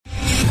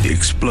the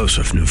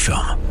explosive new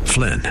film,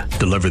 Flynn,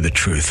 Deliver the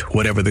Truth,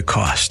 Whatever the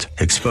Cost,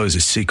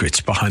 exposes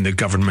secrets behind the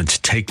government's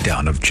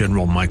takedown of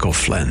General Michael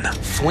Flynn.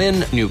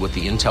 Flynn knew what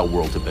the intel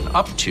world had been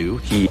up to.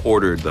 He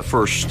ordered the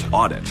first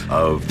audit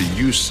of the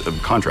use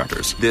of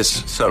contractors.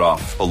 This set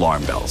off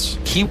alarm bells.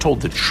 He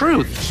told the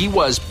truth. He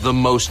was the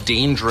most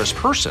dangerous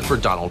person for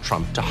Donald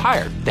Trump to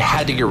hire. They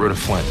had to get rid of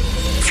Flynn.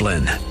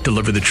 Flynn,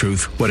 Deliver the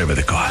Truth, Whatever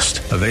the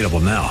Cost. Available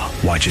now.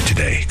 Watch it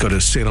today. Go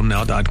to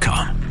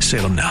salemnow.com.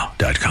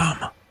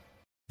 salemnow.com.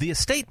 The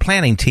estate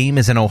planning team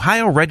is an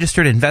Ohio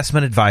registered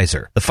investment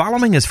advisor. The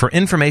following is for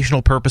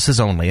informational purposes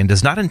only and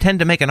does not intend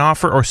to make an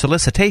offer or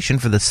solicitation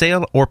for the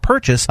sale or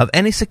purchase of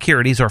any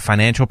securities or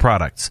financial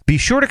products. Be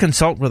sure to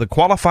consult with a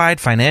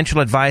qualified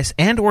financial advice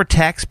and or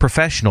tax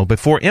professional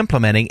before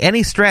implementing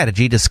any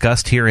strategy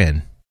discussed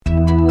herein.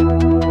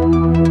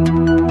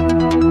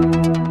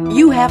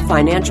 You have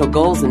financial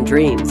goals and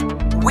dreams.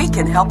 We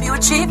can help you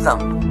achieve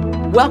them.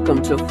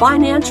 Welcome to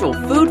Financial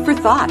Food for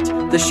Thought,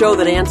 the show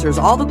that answers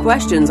all the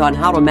questions on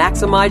how to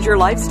maximize your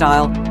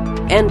lifestyle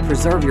and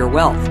preserve your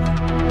wealth.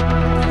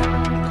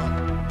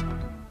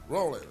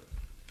 Roll it.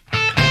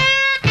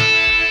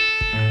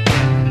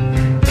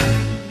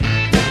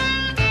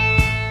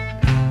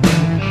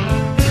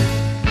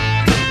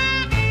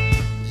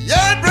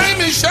 Yeah, bring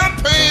me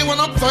champagne when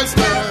I'm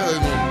thirsty.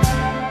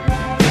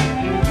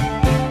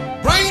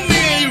 Bring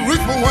me a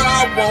reefer when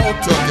I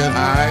want to get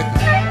high.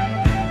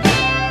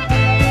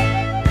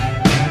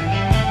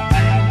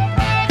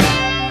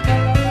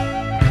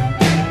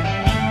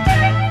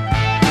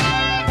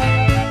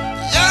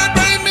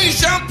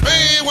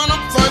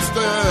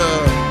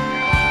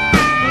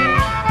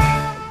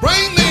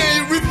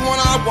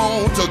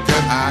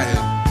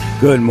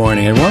 Good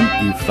morning,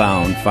 everyone. You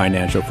found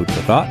Financial Food for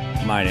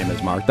Thought. My name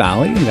is Mark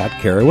Donnelly. You got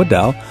Carrie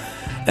Waddell.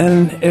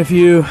 And if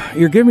you're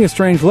giving me a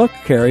strange look,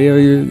 Carrie.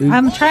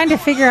 I'm trying to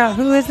figure out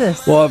who is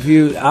this. Well, if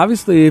you've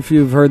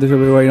heard this,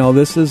 you know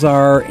this is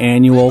our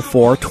annual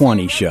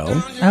 420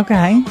 show.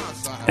 Okay.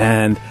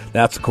 And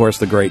that's, of course,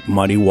 the great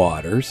Muddy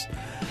Waters.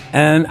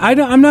 And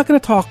I'm not going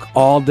to talk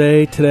all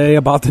day today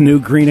about the new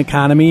green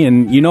economy.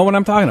 And you know what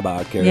I'm talking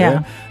about, Carrie.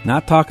 Yeah.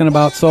 Not talking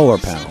about solar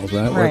panels,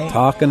 right? We're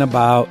talking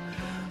about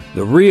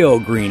the real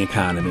green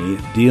economy,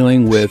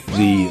 dealing with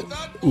the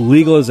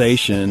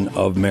legalization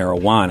of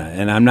marijuana.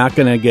 And I'm not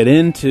going to get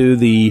into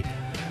the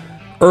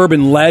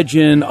urban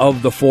legend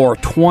of the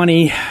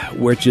 420,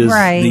 which is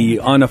the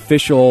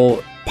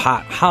unofficial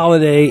pot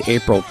holiday,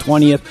 April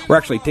 20th. We're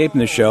actually taping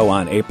the show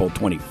on April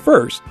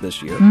 21st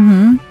this year,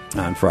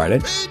 on Friday.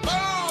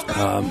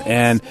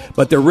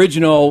 But the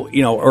original,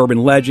 urban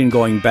legend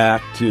going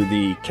back to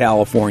the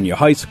California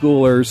high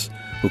schoolers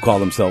who call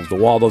themselves the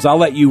Waldos. I'll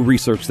let you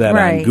research that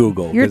on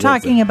Google. You're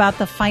talking about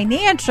the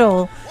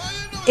financial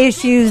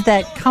issues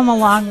that come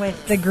along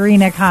with the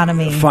green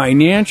economy.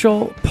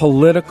 Financial,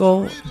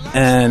 political,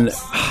 and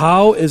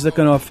how is it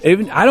going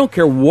to... I don't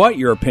care what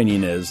your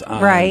opinion is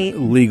on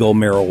legal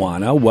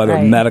marijuana,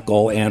 whether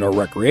medical and or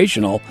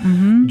recreational.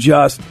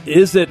 Just,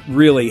 is it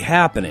really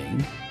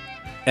happening?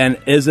 And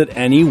is it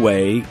any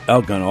way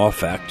going to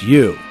affect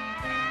you?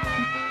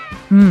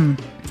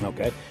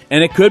 Okay.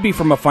 And it could be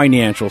from a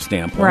financial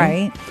standpoint.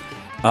 Right.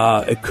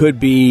 It could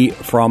be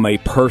from a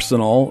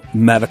personal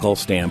medical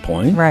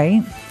standpoint.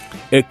 Right.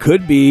 It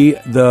could be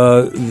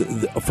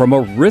from a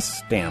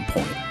risk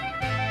standpoint.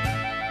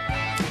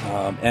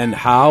 And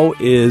how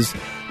is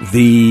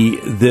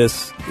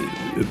this,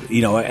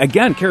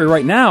 again, Carrie,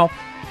 right now,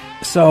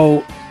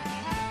 so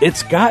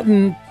it's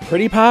gotten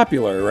pretty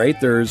popular, right?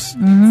 There's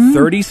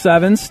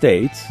 37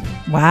 states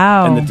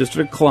and the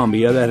District of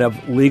Columbia that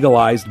have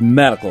legalized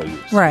medical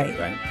use.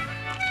 Right.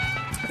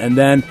 And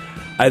then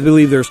I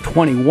believe there's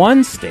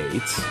 21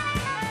 states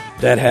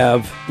that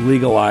have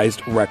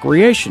legalized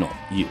recreational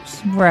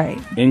use.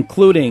 Right.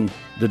 Including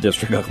the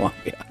District of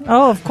Columbia.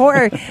 Oh, of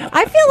course.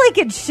 I feel like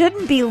it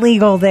shouldn't be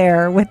legal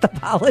there with the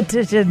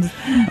politicians.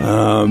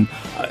 Right.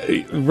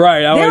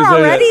 They're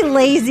already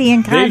lazy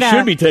and kind of... They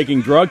should be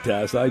taking drug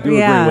tests. I do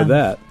agree with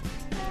that.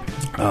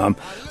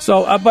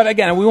 But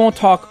again, we won't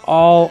talk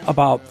all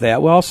about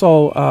that. We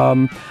also,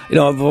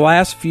 the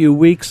last few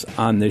weeks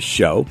on this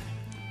show,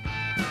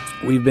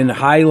 we've been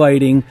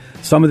highlighting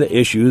some of the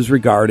issues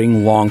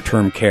regarding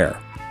long-term care.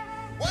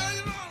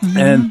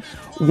 And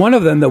one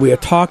of them that we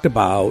had talked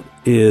about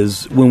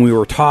is when we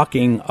were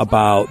talking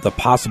about the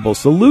possible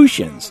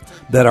solutions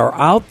that are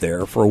out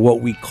there for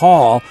what we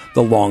call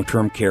the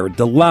long-term care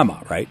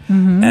dilemma, right?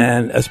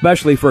 And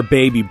especially for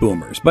baby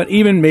boomers. But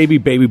even maybe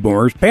baby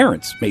boomers'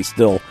 parents may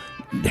still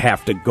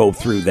have to go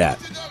through that.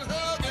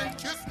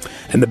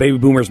 And the baby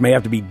boomers may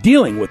have to be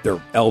dealing with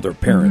their elder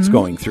parents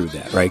going through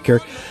that, right, Carrie?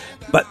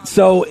 But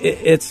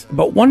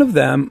but one of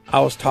them I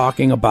was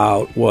talking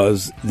about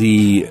was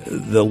the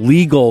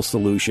legal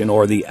solution,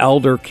 or the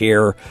elder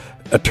care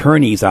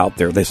attorneys out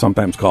there, they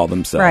sometimes call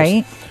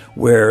themselves,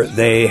 where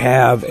they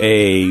have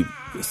a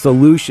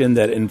solution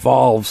that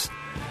involves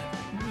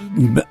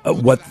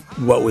what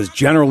was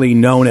generally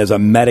known as a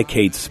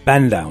Medicaid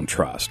spend down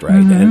trust, right?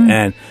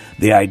 And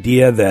the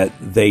idea that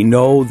they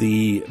know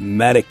the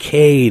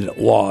Medicaid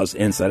laws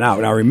inside out.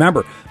 Now,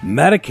 remember,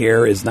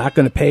 Medicare is not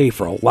going to pay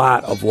for a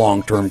lot of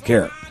long-term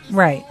care.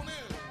 Right.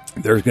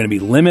 There's going to be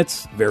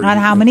limits. On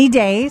how many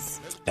days.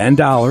 And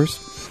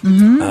dollars.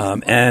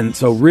 And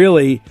so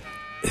really,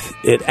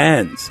 it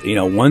ends.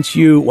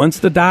 Once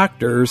the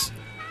doctors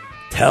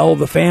tell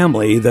the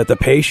family that the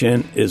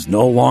patient is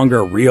no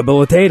longer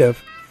rehabilitative,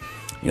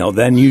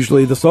 then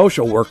usually the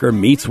social worker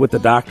meets with the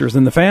doctors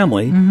and the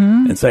family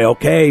and say,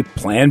 okay,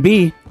 plan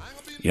B.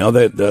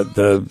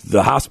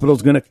 The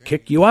hospital's going to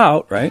kick you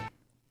out, right?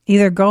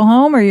 Either go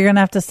home or you're going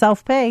to have to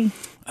self-pay.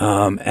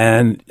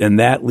 And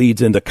that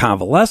leads into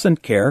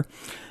convalescent care.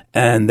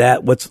 And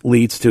that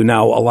leads to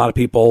now a lot of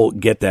people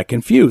get that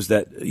confused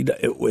that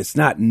it's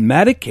not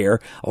Medicare.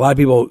 A lot of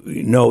people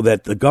know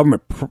that the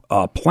government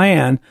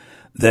plan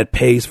that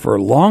pays for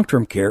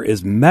long-term care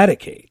is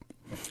Medicaid.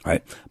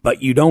 Right,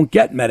 but you don't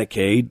get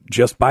Medicaid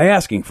just by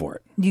asking for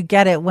it. You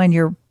get it when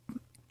you're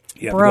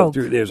broke.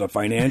 There's a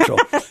financial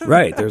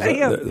right. There's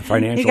a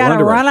financial. You got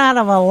to run out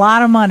of a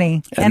lot of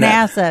money and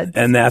assets,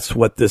 and that's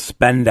what this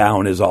spend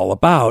down is all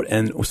about.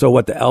 And so,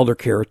 what the elder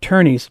care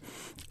attorneys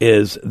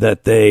is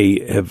that they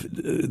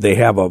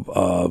have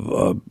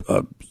a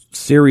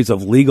series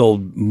of legal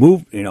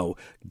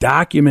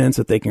documents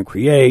that they can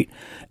create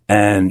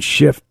and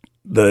shift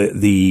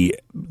the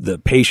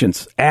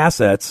patient's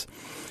assets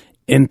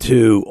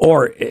into,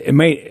 or it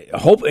may,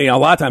 hopefully, a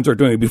lot of times they're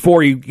doing it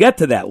before you get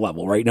to that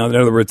level, right? Now, in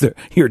other words,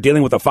 you're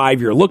dealing with a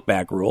 5-year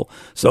look-back rule.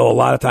 So a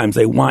lot of times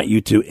they want you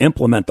to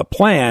implement the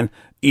plan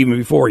even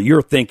before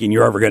you're thinking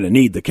you're ever going to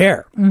need the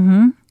care.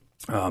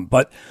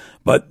 But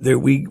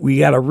we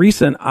got a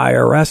recent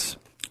IRS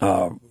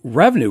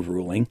revenue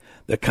ruling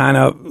that kind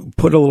of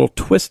put a little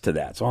twist to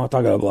that. So I want to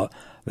talk about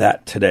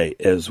that today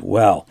as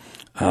well.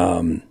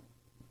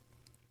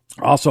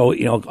 Also,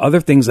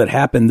 other things that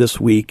happened this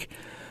week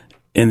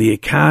in the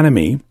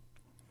economy,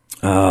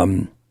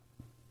 the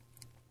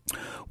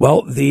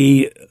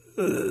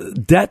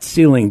debt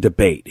ceiling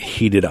debate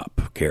heated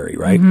up, Carrie,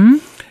 right?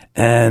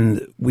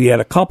 And we had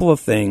a couple of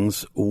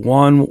things.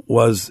 One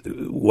was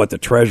what the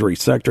Treasury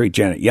Secretary,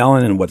 Janet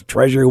Yellen, and what the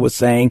Treasury was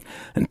saying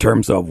in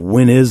terms of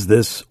when is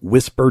this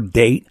whispered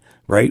date,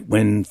 right?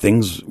 When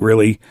things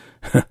really...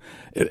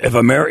 If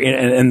America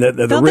and the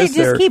don't risk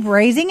they just keep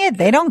raising it?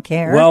 They don't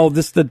care. Well,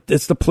 it's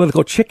the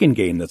political chicken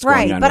game that's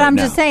going on but right I'm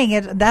now. just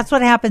saying that's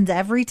what happens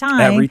every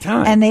time. Every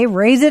time, and they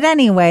raise it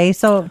anyway.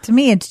 So to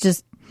me, it's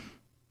just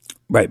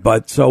right.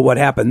 But so what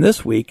happened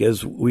this week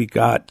is we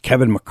got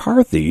Kevin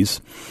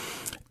McCarthy's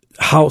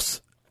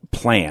House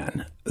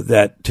plan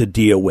to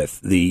deal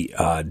with the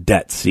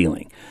debt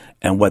ceiling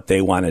and what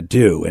they want to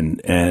do,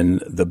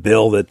 and the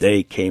bill that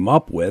they came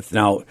up with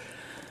now.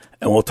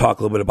 And we'll talk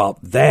a little bit about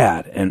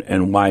that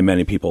and why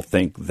many people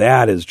think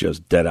that is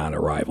just dead on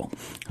arrival.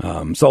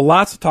 So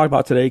lots to talk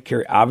about today,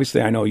 Carrie.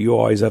 Obviously, I know you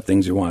always have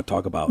things you want to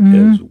talk about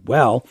as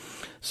well.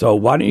 So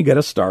why don't you get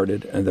us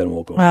started, and then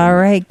we'll go. All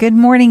right. Good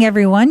morning,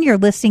 everyone. You're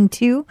listening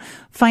to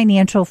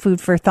Financial Food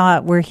for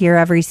Thought. We're here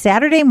every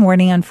Saturday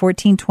morning on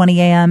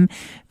 1420 a.m.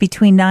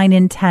 between 9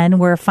 and 10.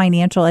 We're a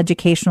financial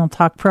educational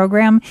talk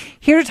program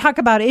here to talk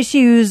about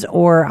issues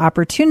or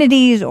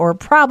opportunities or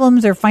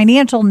problems or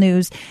financial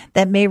news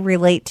that may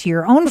relate to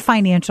your own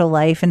financial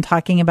life, and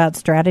talking about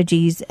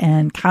strategies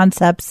and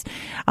concepts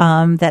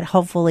that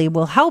hopefully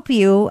will help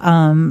you.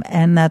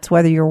 And that's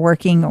whether you're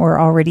working or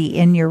already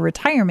in your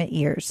retirement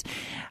years.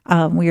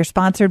 We are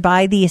sponsored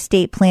by the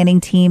estate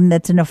planning team.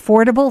 That's an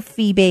affordable,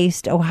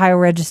 fee-based,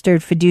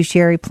 Ohio-registered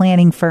fiduciary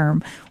planning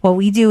firm. What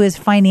we do is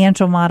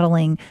financial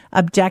modeling,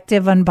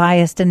 objective,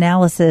 unbiased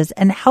analysis,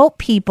 and help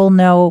people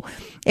know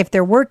if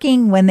they're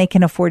working, when they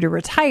can afford to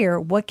retire,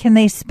 what can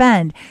they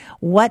spend,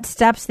 what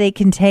steps they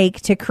can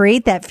take to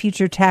create that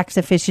future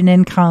tax-efficient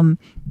income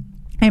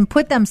and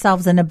put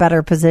themselves in a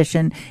better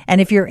position.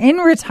 And if you're in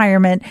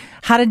retirement,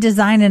 how to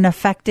design an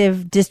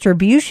effective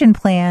distribution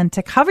plan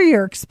to cover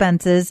your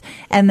expenses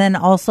and then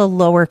also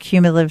lower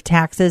cumulative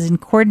taxes,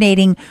 and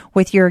coordinating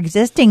with your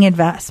existing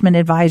investment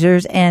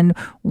advisors and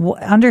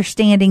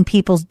understanding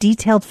people's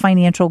detailed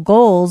financial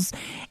goals,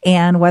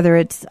 and whether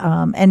it's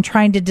and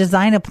trying to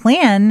design a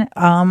plan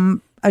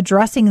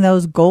addressing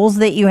those goals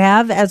that you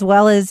have, as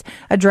well as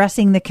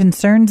addressing the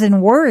concerns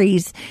and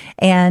worries.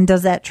 And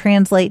does that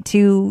translate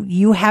to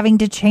you having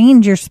to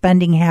change your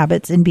spending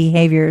habits and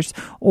behaviors?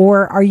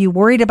 Or are you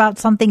worried about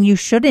something you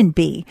shouldn't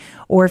be?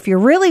 Or if you're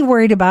really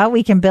worried about,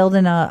 we can build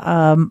in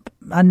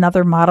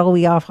another model.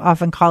 We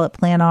often call it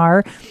Plan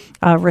R,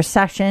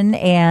 recession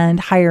and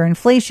higher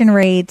inflation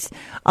rates,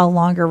 a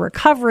longer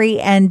recovery.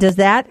 And does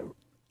that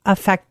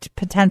affect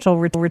potential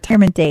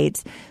retirement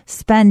dates,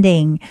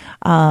 spending?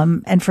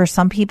 And for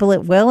some people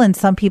it will and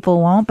some people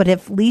won't, but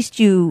at least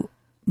you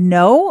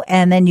no,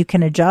 and then you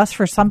can adjust.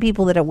 For some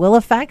people that it will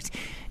affect,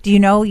 do you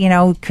know,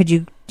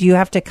 do you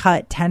have to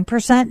cut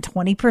 10%,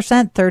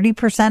 20%,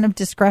 30% of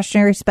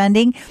discretionary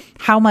spending?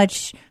 How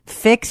much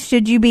fixed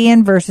should you be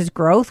in versus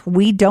growth?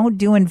 We don't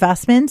do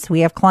investments. We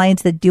have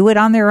clients that do it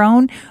on their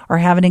own or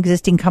have an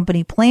existing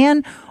company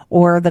plan,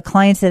 or the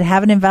clients that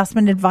have an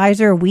investment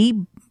advisor.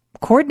 We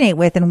coordinate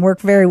with and work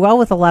very well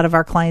with a lot of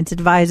our clients'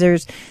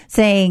 advisors,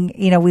 saying,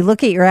 we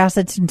look at your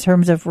assets in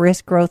terms of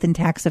risk, growth, and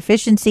tax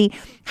efficiency.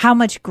 How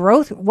much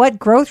growth, what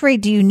growth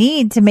rate do you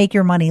need to make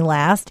your money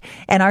last?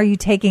 And are you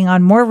taking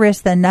on more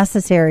risk than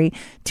necessary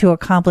to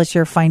accomplish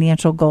your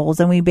financial goals?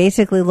 And we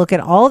basically look at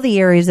all the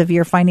areas of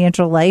your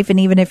financial life. And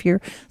even if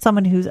you're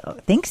someone who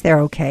thinks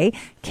they're okay,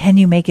 can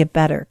you make it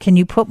better? Can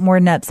you put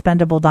more net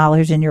spendable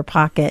dollars in your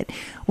pocket?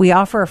 We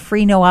offer a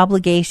free, no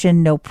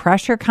obligation, no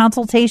pressure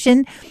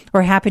consultation.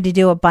 We're happy to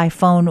do it by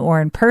phone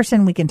or in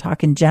person. We can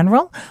talk in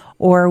general,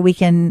 or we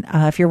can,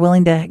 if you're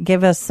willing to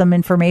give us some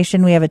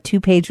information, we have a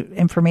 2-page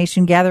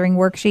information gathering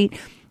worksheet.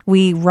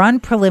 We run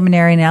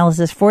preliminary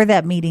analysis for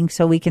that meeting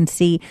so we can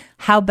see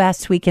how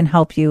best we can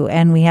help you.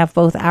 And we have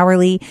both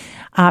hourly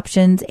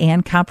options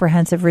and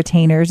comprehensive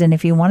retainers. And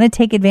if you want to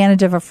take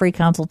advantage of a free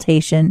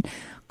consultation,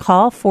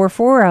 call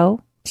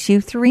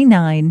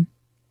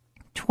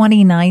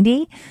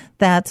 440-239-2090.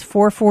 That's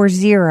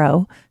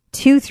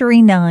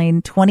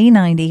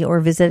 440-239-2090, or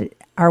visit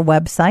our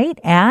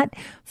website at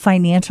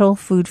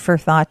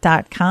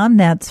financialfoodforthought.com.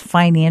 That's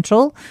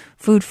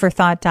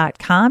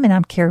financialfoodforthought.com. And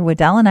I'm Carrie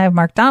Waddell, and I have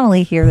Mark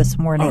Donnelly here this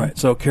morning. All right.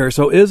 So, Carrie,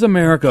 is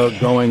America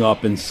going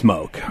up in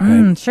smoke?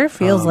 Right? Sure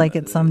feels like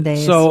it some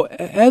days. So,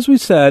 as we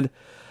said,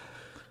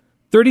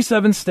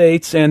 37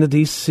 states and the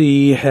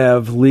D.C.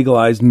 have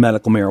legalized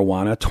medical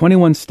marijuana.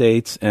 21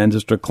 states and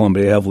District of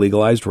Columbia have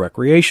legalized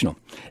recreational.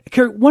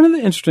 Carrie, one of the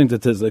interesting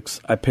statistics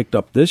I picked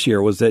up this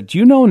year was that, do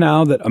you know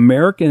now that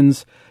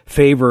Americans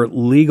favor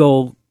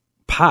legal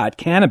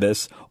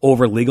cannabis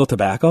over legal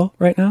tobacco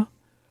right now?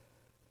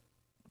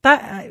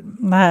 I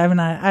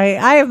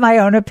have my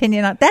own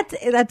opinion on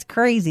that's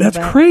crazy. That's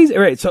crazy,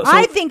 right? So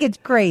I think it's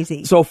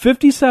crazy. So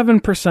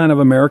 57% of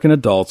American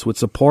adults would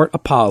support a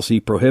policy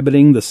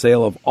prohibiting the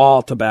sale of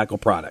all tobacco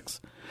products.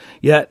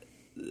 Yet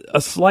a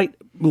slight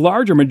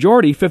larger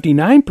majority,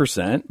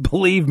 59%,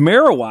 believe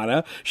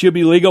marijuana should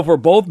be legal for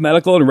both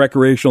medical and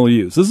recreational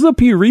use. This is a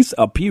Pew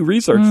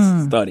Research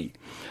study.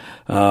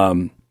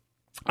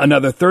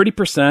 Another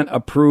 30%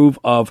 approve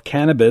of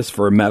cannabis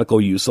for medical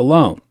use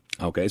alone.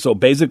 Okay, so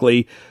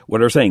basically what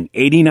they're saying,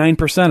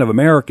 89% of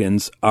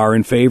Americans are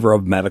in favor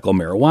of medical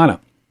marijuana.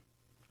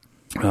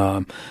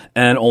 And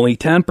only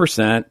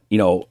 10%,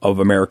 of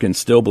Americans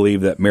still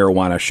believe that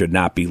marijuana should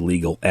not be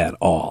legal at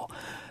all.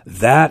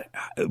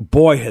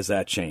 Has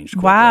that changed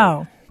quickly.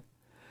 Wow.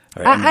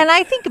 Right. And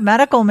I think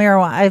medical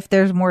marijuana, if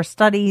there's more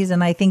studies,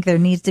 and I think there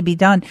needs to be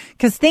done,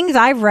 because things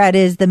I've read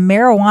is the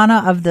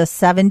marijuana of the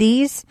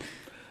 70s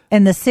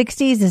and the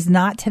 60s is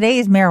not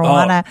today's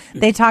marijuana.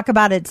 They talk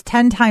about it's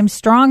 10 times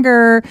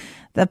stronger,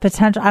 the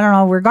potential, I don't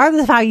know,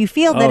 regardless of how you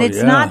feel, that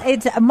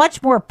it's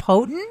much more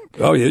potent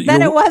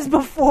than it was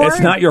before.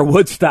 It's not your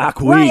Woodstock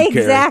weed, right,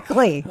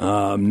 exactly.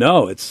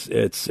 No, it's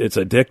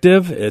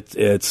addictive.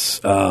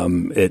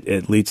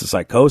 It leads to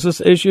psychosis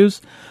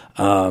issues.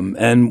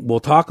 And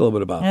we'll talk a little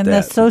bit about that. And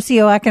the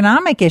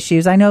socioeconomic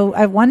issues. I know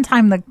at one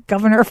time the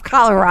governor of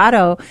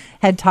Colorado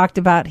had talked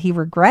about he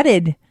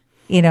regretted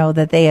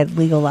that they had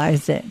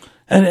legalized it.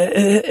 And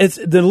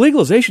the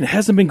legalization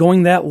hasn't been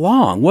going that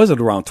long. Was it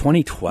around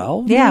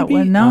 2012? Yeah, maybe?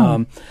 well,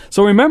 no.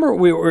 So remember,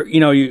 we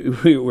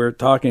were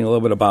talking a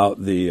little bit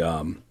about the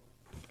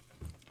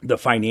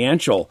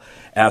financial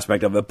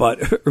aspect of it,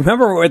 but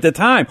remember at the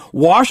time,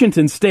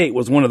 Washington State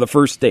was one of the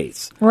first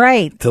states,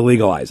 right, to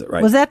legalize it.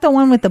 Right? Was that the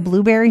one with the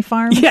blueberry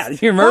farm? Yeah,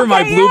 you remember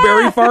my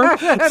blueberry farm?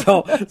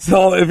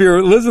 So if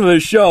you're listening to the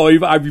show,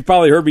 you've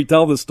probably heard me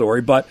tell this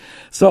story. But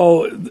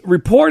so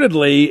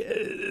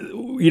reportedly,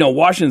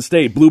 Washington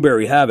State,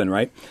 blueberry heaven,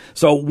 right?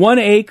 So 1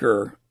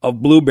 acre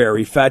of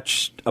blueberry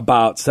fetched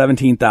about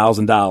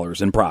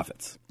 $17,000 in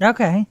profits.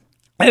 Okay,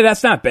 hey,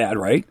 that's not bad,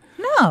 right?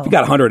 No, if you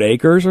got 100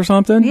 acres or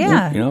something.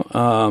 Yeah,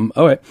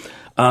 okay.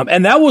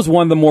 And that was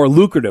one of the more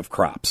lucrative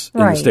crops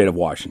in right. the state of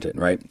Washington,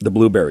 right? The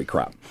blueberry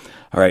crop.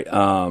 All right.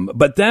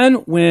 But then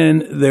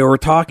when they were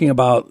talking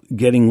about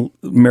getting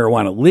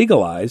marijuana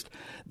legalized,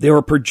 there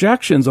were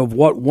projections of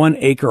what 1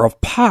 acre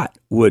of pot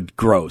would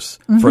gross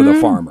for the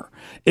farmer.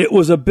 It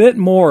was a bit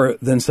more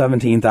than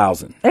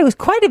 $17,000. It was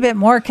quite a bit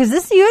more,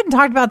 because you hadn't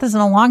talked about this in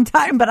a long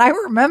time, but I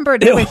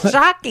remembered it was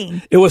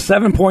shocking. It was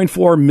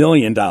 $7.4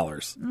 million,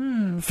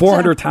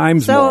 400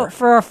 times more. So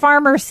for a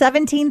farmer,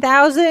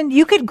 $17,000,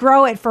 you could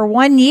grow it for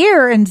 1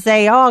 year and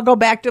say, "Oh, I'll go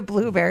back to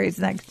blueberries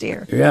next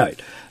year." Right.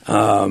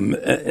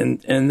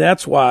 And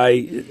that's why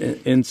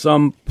in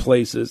some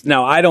places,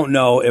 now I don't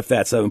know if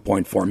that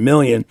 7.4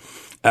 million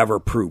ever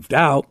proved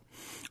out.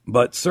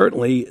 but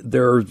certainly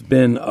there's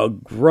been a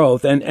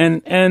growth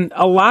and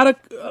a lot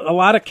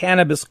of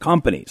cannabis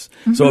companies.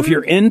 So if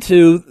you're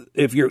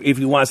if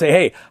you want to say,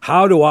 hey,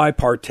 how do I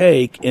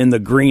partake in the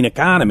green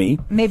economy?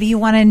 Maybe you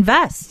want to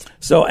invest.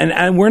 So,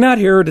 and we're not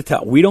here to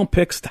tell. We don't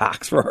pick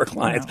stocks for our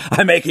clients. No.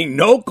 I'm making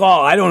no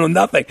call. I don't know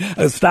nothing.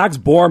 Stocks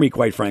bore me,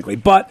 quite frankly.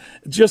 But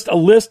just a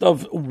list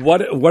of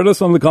what are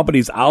some of the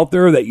companies out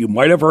there that you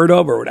might have heard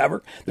of or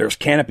whatever. There's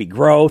Canopy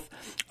Growth,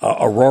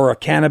 Aurora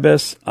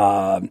Cannabis,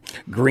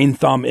 Green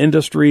Thumb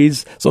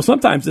Industries. So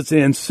sometimes it's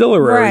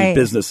ancillary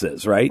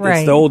businesses, right?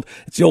 It's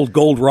the old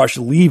Gold Rush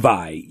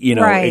Levi,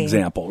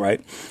 example,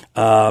 right?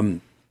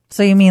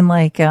 So you mean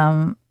like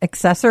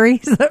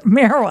accessories,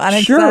 marijuana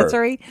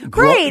accessory?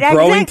 Great,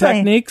 growing exactly.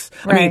 techniques.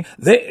 Right.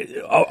 I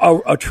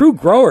mean, a true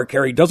grower,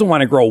 Carrie, doesn't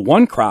want to grow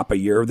one crop a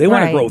year. They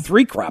want to grow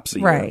 3 crops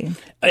a year.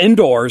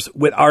 Indoors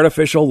with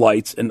artificial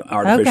lights and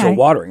artificial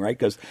watering, right?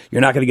 Because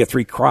you're not going to get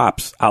 3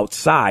 crops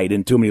outside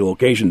in too many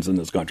locations in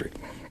this country.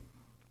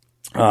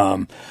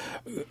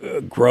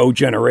 Grow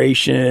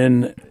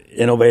generation,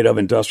 innovative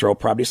industrial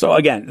property. So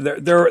again,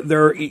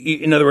 they're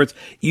in other words,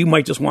 you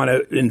might just want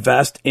to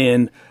invest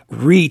in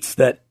REITs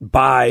that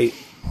buy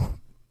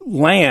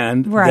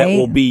land that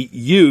will be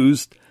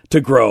used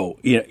to grow,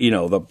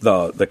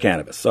 the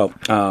cannabis. So,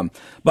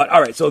 but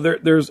all right. So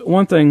there's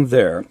one thing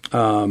there.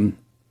 Now,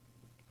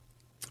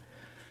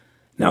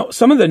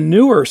 some of the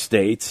newer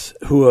states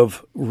who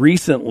have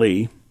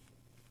recently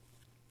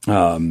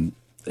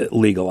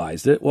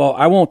legalized it. Well,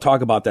 I won't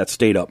talk about that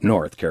state up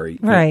north, Carrie.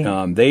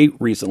 Right. They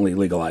recently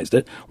legalized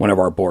it, one of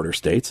our border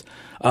states.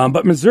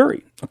 But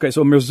Missouri. Okay,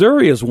 so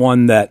Missouri is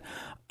one that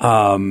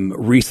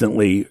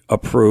recently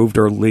approved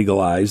or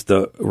legalized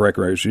the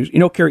recreational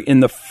use. Carrie,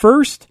 in the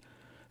first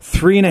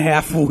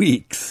 3.5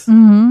 weeks,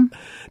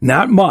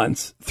 not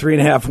months,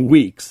 3.5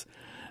 weeks,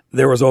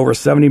 there was over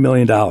 $70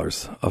 million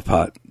of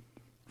pot.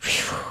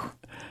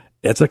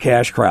 It's a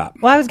cash crop.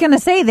 Well, I was going to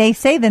say, they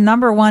say the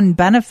number one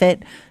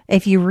benefit,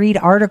 if you read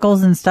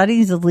articles and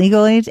studies of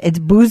legal age, it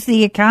boosts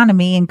the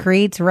economy and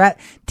creates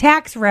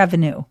tax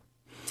revenue.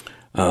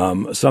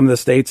 Some of the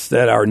states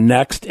that are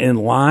next in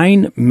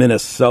line,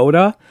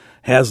 Minnesota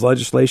has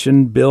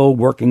legislation bill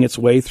working its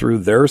way through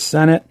their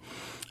Senate.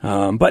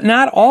 But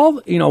not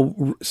all,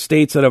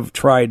 states that have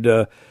tried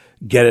to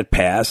get it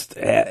passed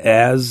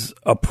as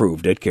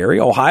approved it,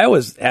 Carrie. Ohio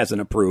hasn't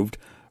approved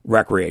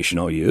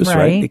recreational use,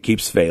 right? It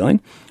keeps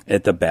failing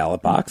at the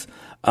ballot box.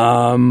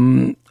 What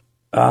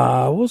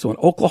was one?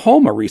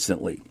 Oklahoma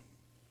recently.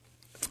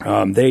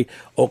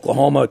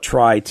 Oklahoma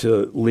tried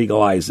to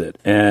legalize it,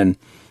 and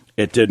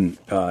it didn't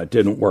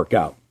work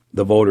out.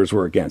 The voters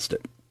were against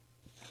it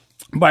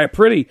by a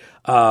pretty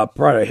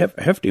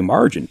hefty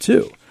margin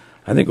too.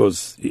 I think it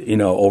was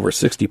over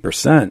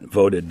 60%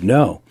 voted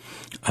no.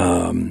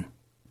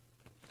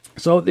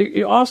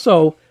 So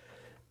also.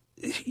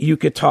 You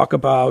could talk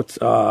about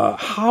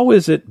how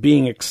is it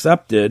being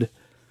accepted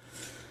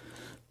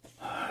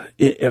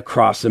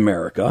across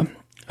America.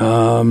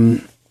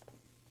 Well,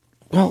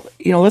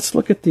 let's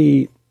look at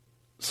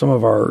some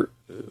of our,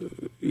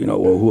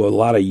 who a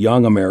lot of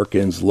young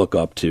Americans look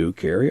up to,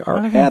 Carrie, are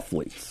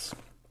athletes.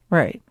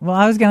 Right. Well,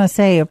 I was going to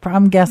say,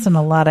 I'm guessing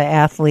a lot of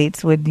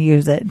athletes would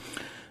use it.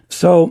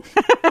 So,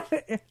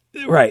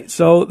 right.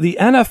 So the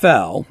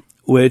NFL,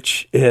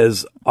 which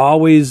has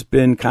always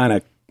been kind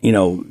of,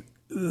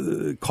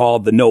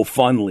 called the No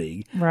Fun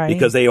League,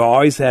 because they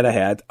always had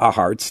a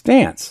hard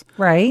stance,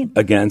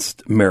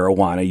 against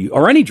marijuana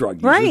or any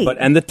drug use,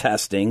 and the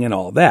testing and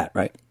all that,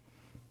 right?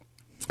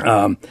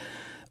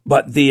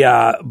 But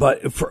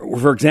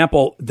for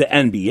example, the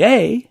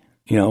NBA,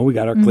 we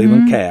got our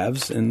Cleveland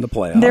Cavs in the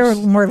playoffs. They're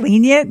more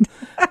lenient.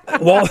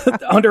 Well,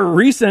 under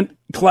recent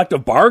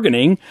collective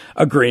bargaining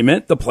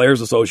agreement, the Players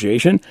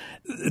Association,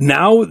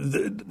 now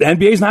the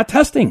NBA is not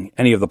testing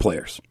any of the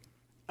players.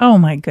 Oh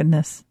my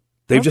goodness.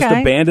 They've just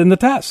abandoned the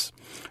tests,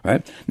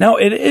 right? Now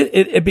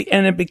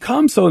it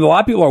becomes so. A lot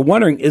of people are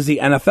wondering: is the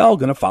NFL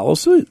going to follow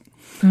suit?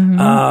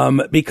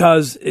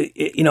 Because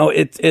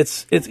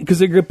it's because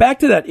they get back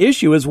to that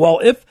issue as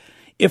well.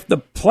 If the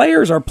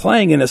players are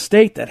playing in a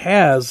state that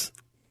has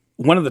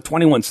one of the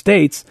 21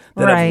 states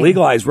that have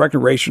legalized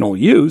recreational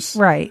use,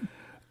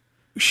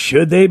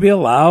 should they be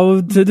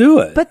allowed to do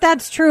it? But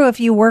that's true if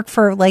you work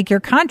for,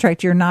 your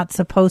contract, you're not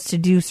supposed to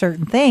do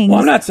certain things. Well,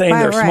 I'm not saying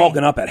they're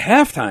smoking up at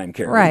halftime,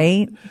 Carrie.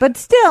 Right. But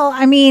still,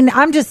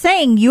 I'm just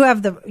saying you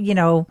have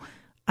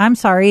I'm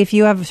sorry, if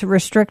you have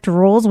restrict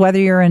rules, whether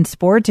you're in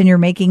sports and you're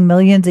making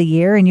millions a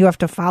year and you have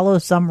to follow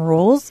some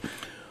rules.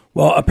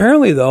 Well,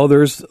 apparently, though,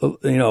 there's,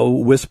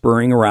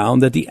 whispering around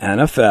that the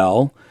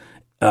NFL,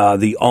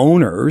 the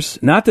owners,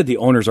 not that the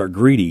owners are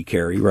greedy,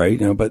 Carrie, right?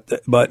 But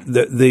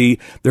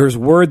there's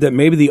word that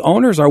maybe the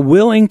owners are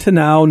willing to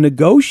now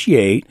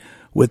negotiate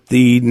with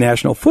the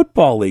National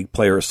Football League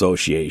Player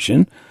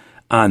Association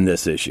on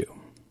this issue.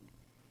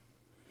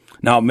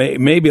 Now,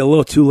 maybe a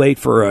little too late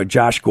for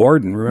Josh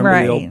Gordon.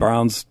 Remember the old Right.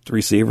 Browns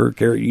receiver?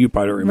 You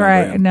probably don't remember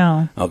Right, him.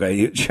 no.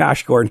 Okay,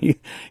 Josh Gordon,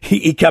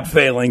 he kept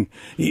failing.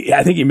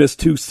 I think he missed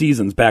 2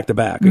 seasons back to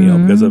back,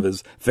 because of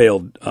his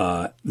failed,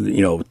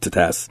 to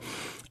tests.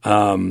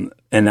 And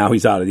now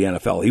he's out of the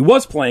NFL. He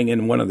was playing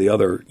in one of the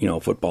other,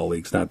 football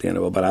leagues, not the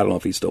NFL, but I don't know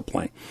if he's still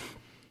playing.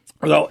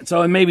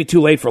 So it may be too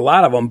late for a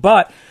lot of them,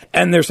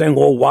 and they're saying,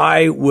 well,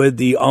 why would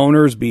the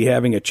owners be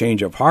having a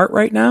change of heart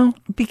right now?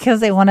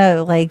 Because they want to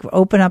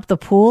open up the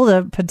pool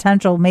to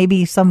potential,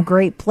 maybe some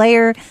great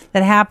player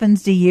that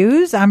happens to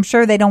use. I'm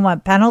sure they don't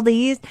want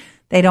penalties.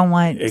 They don't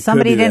want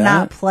somebody to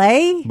not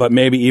play. But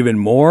maybe even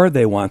more,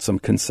 they want some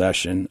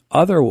concession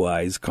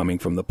otherwise coming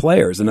from the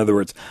players. In other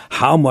words,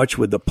 how much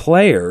would the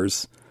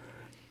players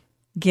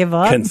give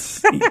up?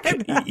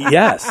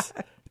 Yes,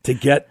 to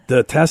get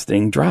the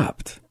testing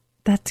dropped.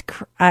 That's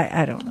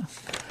I don't know.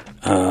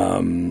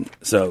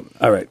 So,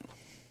 all right.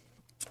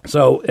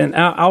 So, and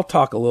I'll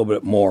talk a little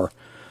bit more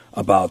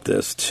about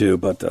this too.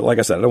 But like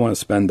I said, I don't want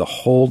to spend the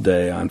whole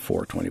day on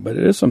 420. But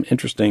it is some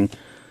interesting.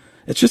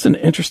 It's just an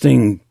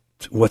interesting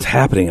what's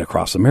happening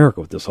across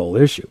America with this whole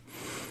issue.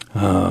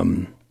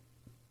 All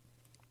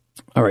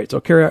right.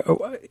 So, Carrie,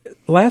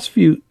 last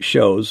few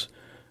shows,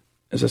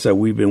 as I said,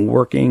 we've been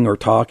working or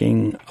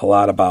talking a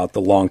lot about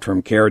the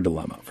long-term care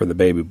dilemma for the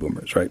baby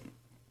boomers, right?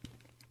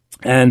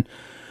 And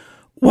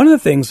one of the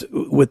things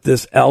with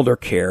this elder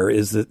care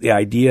is that the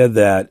idea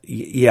that,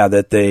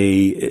 that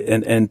they,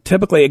 and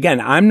typically,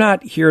 again, I'm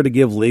not here to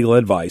give legal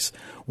advice.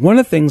 One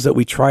of the things that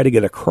we try to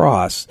get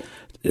across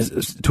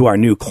to our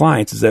new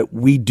clients is that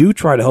we do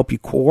try to help you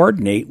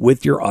coordinate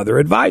with your other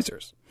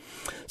advisors.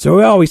 So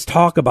we always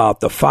talk about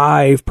the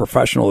 5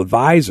 professional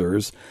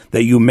advisors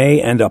that you may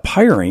end up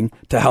hiring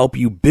to help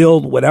you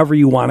build whatever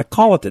you want to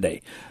call it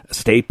today.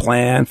 Estate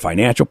plan,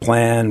 financial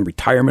plan,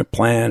 retirement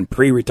plan,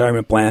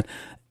 pre-retirement plan,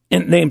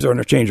 and names are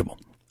interchangeable.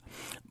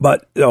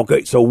 But,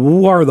 okay, so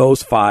who are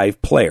those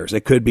 5 players?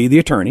 It could be the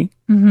attorney.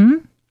 Mm-hmm.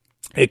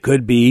 It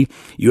could be,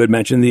 you had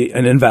mentioned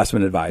an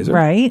investment advisor.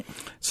 Right.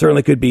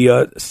 Certainly could be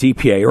a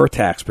CPA or a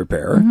tax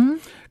preparer. Mm-hmm.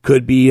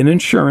 Could be an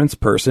insurance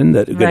person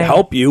that could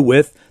help you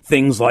with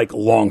things like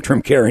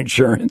long-term care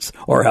insurance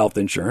or health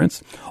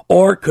insurance,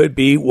 or it could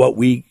be what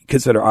we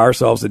consider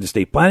ourselves at the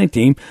estate planning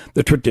team,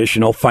 the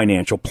traditional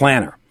financial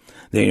planner.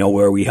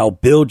 Where we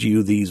help build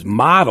you these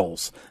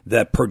models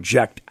that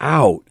project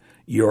out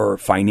your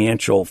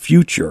financial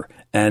future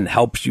and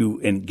helps you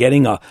in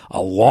getting a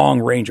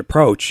long-range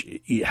approach.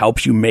 It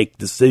helps you make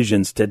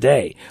decisions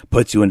today,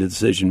 puts you into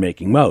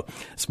decision-making mode.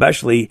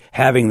 Especially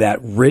having that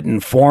written,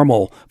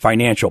 formal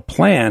financial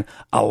plan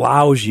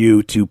allows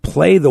you to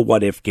play the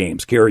what-if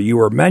games. Kara, you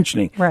were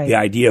mentioning the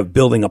idea of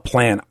building a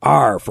plan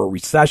R for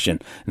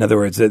recession. In other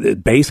words, a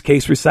base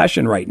case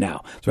recession right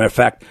now. As a matter of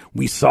fact,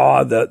 we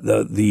saw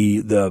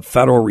the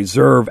Federal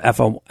Reserve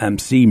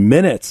FOMC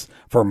minutes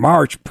for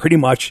March. Pretty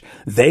much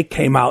they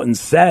came out and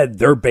said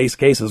their base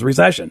case is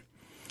recession.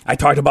 I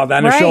talked about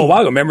that in a show a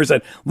while ago. Remember,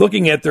 said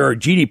looking at their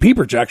GDP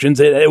projections,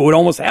 it would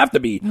almost have to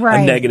be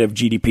a negative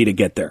GDP to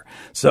get there.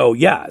 So,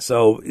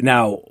 so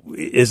now,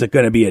 is it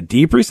going to be a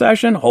deep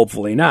recession?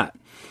 Hopefully not.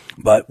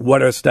 But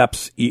what are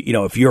steps,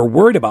 if you're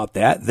worried about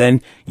that,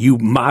 then you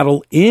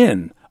model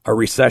in a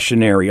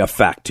recessionary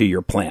effect to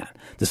your plan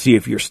to see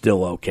if you're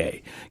still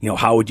okay.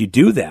 How would you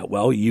do that?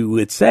 Well, you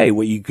could say,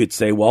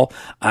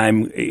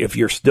 if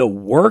you're still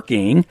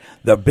working,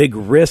 the big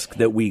risk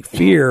that we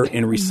fear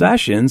in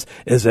recessions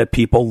is that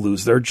people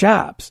lose their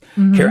jobs.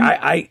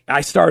 Mm-hmm. I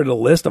started a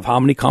list of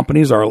how many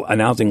companies are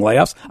announcing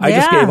layoffs. I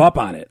just gave up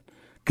on it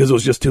because it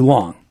was just too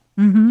long.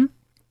 Mm-hmm.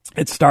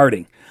 It's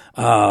starting.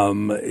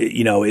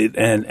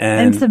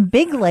 And some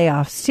big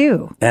layoffs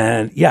too.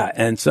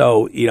 And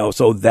so,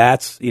 so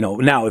that's,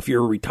 now if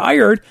you're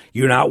retired,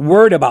 you're not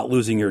worried about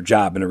losing your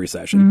job in a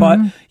recession, but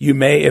you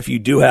may, if you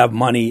do have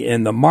money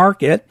in the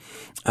market,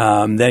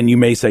 then you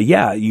may say,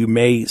 you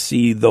may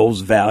see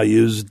those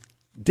values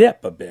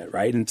dip a bit,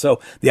 right? And so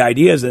the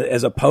idea is that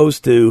as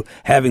opposed to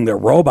having the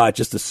robot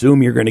just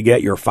assume you're going to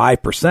get your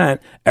 5%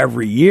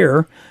 every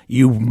year,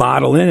 you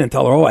model in and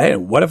tell her, hey,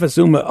 what if I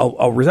assume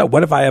a result?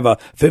 What if I have a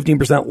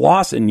 15%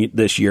 loss in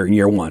this year, in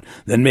year 1,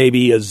 then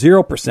maybe a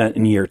 0%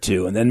 in year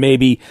 2, and then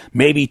maybe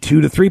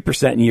 2 to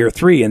 3% in year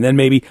 3, and then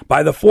maybe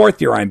by the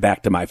 4th year I'm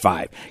back to my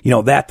 5.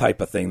 That type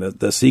of thing,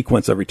 the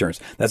sequence of returns.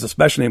 That's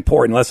especially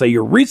important. Let's say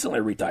you're recently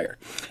retired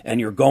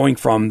and you're going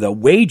from the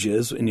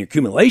wages in the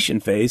accumulation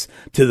phase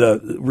to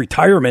the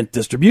retirement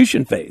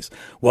distribution phase.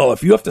 Well,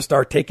 if you have to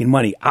start taking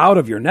money out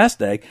of your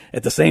nest egg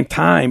at the same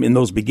time in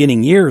those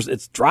beginning years,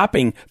 it's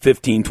dropping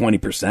 15,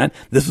 20%.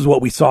 This is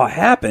what we saw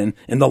happen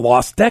in the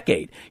lost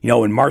decade,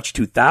 in March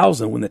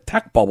 2000 when the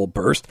tech bubble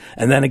burst,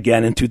 and then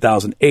again in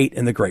 2008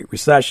 in the Great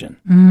Recession.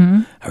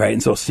 Mm-hmm. All right.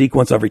 And so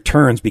sequence of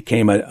returns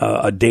became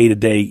a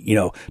day-to-day,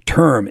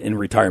 term in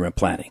retirement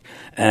planning.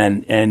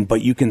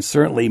 But you can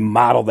certainly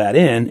model that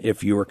in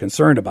if you were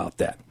concerned about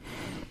that.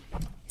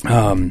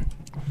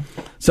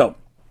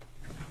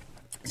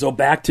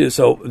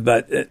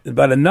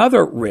 But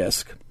another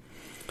risk,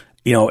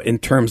 in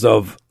terms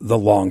of the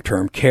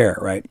long-term care,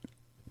 right,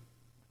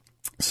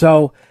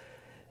 So,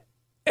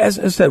 as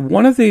I said,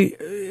 one of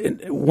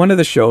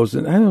the shows,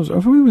 and I don't know,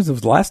 it was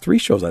the last 3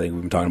 shows I think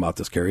we've been talking about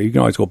this, Carrie. You can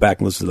always go back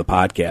and listen to the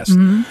podcast.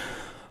 Mm-hmm.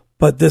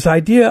 But this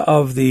idea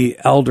of the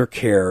elder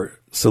care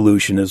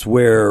solution is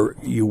where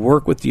you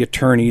work with the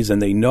attorneys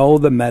and they know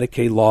the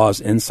Medicaid laws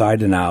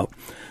inside and out,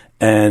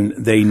 and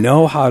they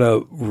know how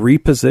to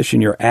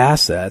reposition your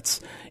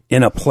assets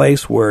in a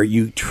place where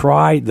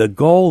the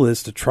goal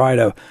is to try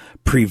to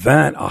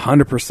prevent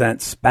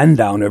 100% spend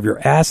down of your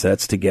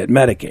assets to get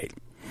Medicaid.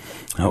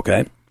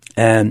 Okay?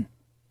 And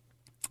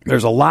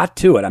there's a lot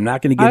to it. I'm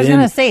not going to get into... I was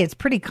going to say, it's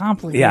pretty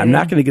complicated. Yeah, I'm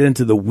not going to get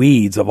into the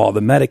weeds of all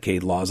the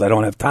Medicaid laws. I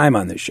don't have time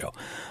on this show.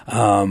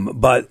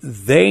 But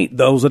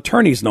those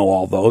attorneys know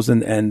all those,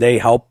 and they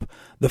help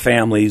the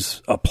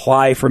families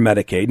apply for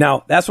Medicaid.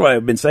 Now, that's what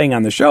I've been saying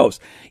on the shows.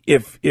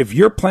 If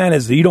your plan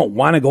is that you don't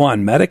want to go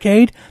on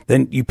Medicaid,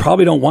 then you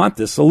probably don't want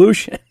this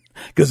solution,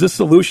 because this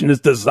solution is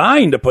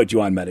designed to put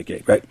you on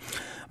Medicaid, right?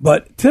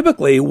 But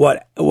typically,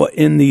 what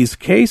in these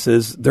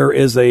cases, there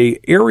is a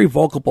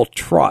irrevocable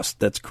trust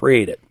that's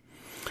created.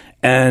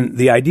 And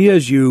the idea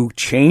is you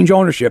change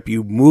ownership,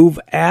 you move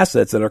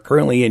assets that are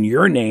currently in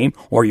your name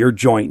or your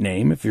joint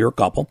name, if you're a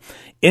couple,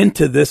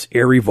 into this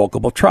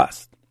irrevocable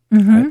trust.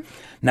 Mm-hmm. Right?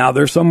 Now,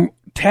 there's some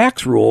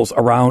tax rules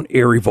around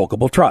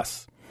irrevocable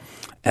trusts.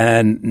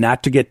 And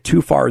not to get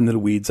too far into the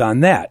weeds on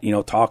that,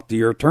 talk to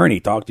your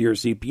attorney, talk to your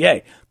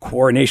CPA,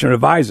 coordination of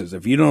advisors.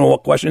 If you don't know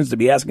what questions to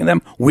be asking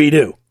them, we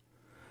do.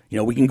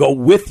 We can go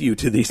with you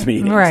to these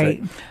meetings.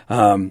 Right.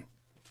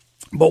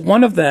 But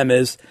one of them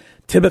is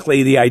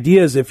typically the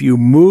idea is if you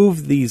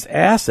move these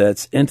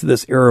assets into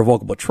this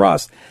irrevocable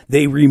trust,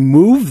 they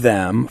remove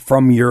them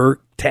from your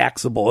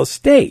taxable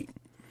estate.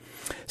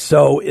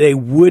 So they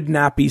would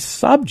not be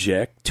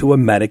subject to a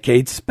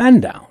Medicaid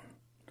spend down.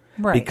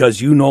 Right.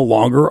 Because you no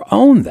longer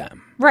own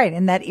them. Right.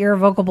 And that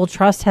irrevocable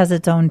trust has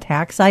its own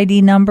tax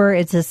ID number.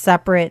 It's a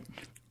separate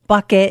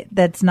bucket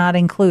that's not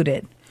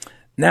included.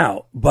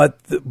 Now, but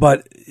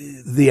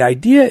the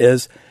idea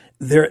is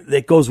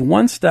it goes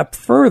one step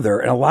further,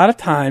 and a lot of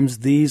times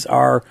these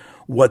are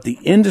what the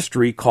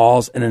industry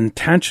calls an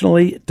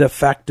intentionally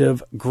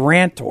defective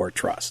grantor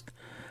trust,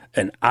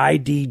 an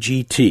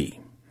IDGT.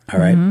 All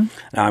right. Mm-hmm.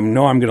 Now, I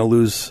know I'm going to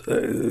lose,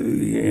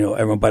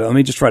 everyone, but let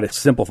me just try to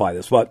simplify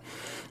this. But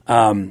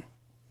the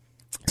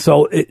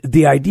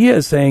idea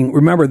is saying,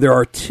 remember, there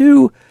are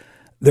two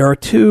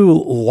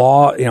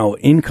law,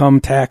 income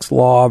tax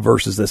law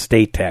versus the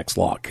state tax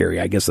law, Carrie.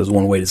 I guess there's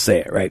one way to say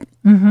it, right?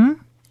 Mm-hmm.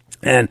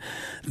 And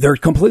they're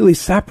completely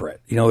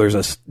separate.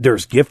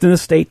 There's gift and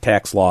estate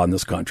tax law in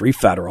this country,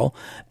 federal,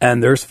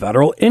 and there's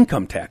federal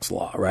income tax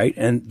law, right?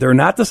 And they're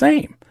not the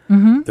same.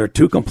 Mm-hmm. They're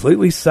two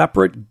completely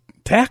separate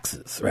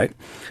taxes, right?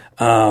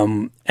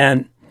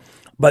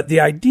 But the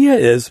idea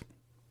is,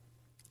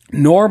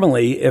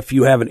 normally, if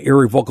you have an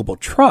irrevocable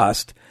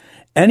trust,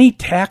 any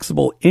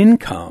taxable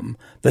income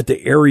that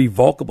the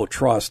irrevocable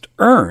trust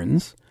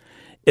earns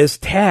is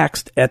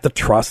taxed at the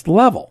trust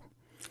level.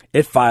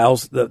 It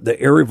files, the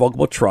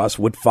irrevocable trust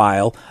would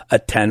file a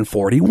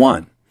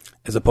 1041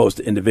 as opposed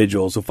to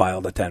individuals who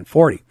filed a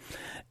 1040.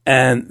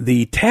 And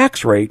the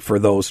tax rate for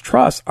those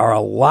trusts are a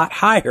lot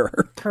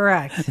higher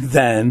correct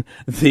than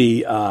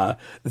the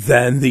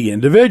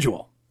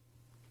individual.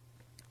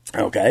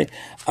 Okay.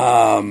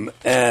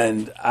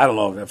 And I don't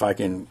know if I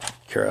can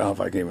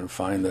even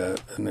find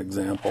an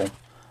example.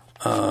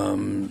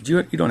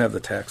 You don't have the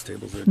tax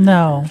tables there?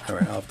 No. All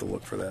right, I'll have to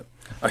look for that.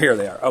 Oh, here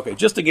they are. Okay,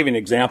 just to give you an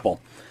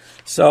example.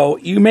 So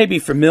you may be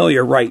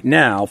familiar right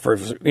now for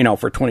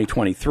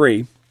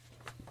 2023.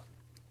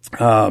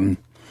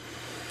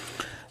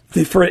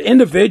 For an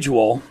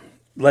individual,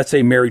 let's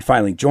say married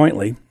filing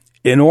jointly,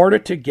 in order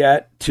to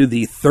get to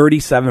the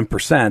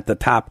 37%, the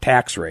top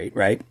tax rate,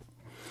 right?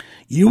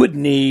 You would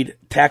need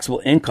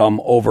taxable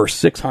income over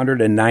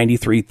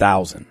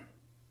 $693,000.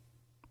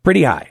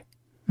 Pretty high.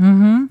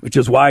 Mm-hmm. Which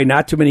is why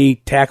not too many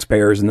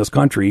taxpayers in this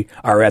country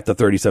are at the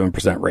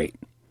 37% rate.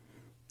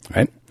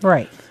 Right?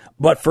 Right.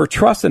 But for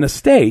trusts and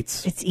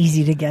estates, it's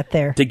easy to get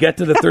there. To get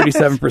to the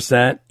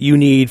 37%, you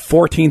need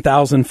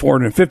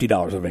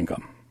 $14,450 of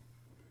income.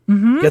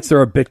 Mm-hmm. Gets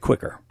there a bit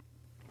quicker.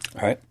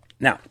 All right.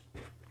 Now,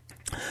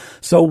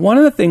 so one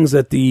of the things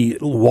that the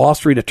Wall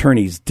Street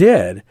attorneys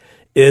did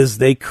is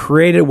they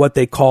created what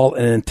they call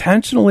an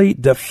intentionally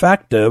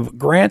defective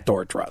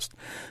grantor trust.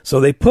 So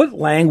they put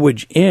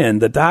language in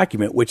the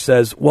document which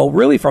says, well,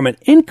 really from an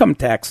income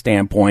tax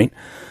standpoint,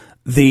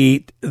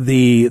 the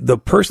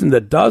person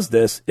that does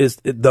this is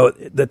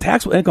the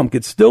taxable income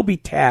could still be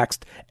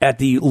taxed at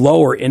the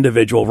lower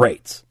individual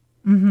rates.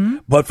 Mm-hmm.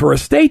 But for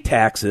estate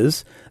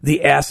taxes,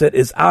 the asset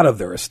is out of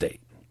their estate.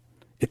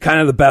 It's kind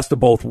of the best of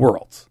both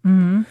worlds.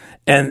 Mm-hmm.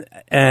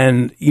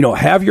 And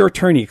have your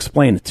attorney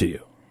explain it to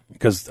you,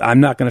 because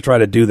I'm not going to try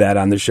to do that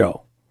on the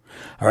show.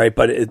 All right,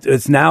 but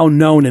it's now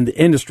known in the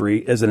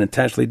industry as an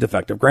intentionally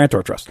defective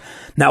grantor trust.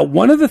 Now,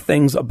 one of the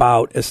things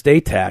about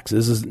estate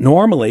taxes is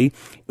normally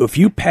if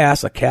you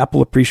pass a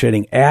capital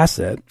appreciating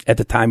asset at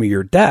the time of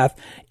your death,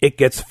 it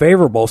gets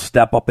favorable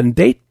step up in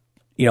date,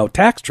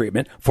 tax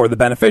treatment for the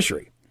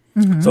beneficiary.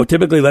 So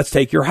typically, let's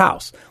take your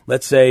house.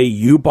 Let's say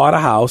you bought a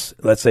house,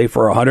 let's say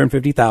for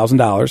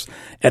 $150,000.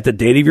 At the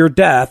date of your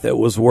death, it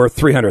was worth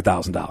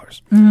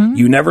 $300,000.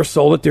 You never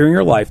sold it during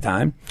your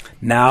lifetime.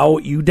 Now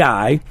you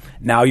die.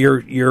 Now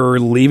you're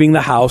leaving the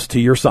house to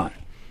your son.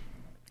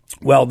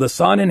 Well, the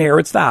son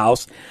inherits the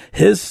house.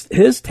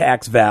 His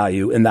tax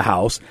value in the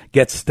house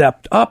gets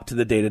stepped up to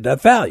the date of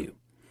death value.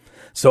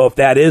 So if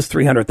that is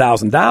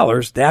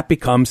 $300,000, that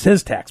becomes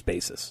his tax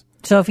basis.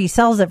 So if he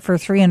sells it for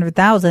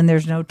 $300,000,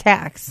 there's no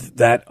tax.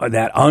 That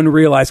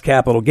unrealized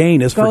capital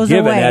gain is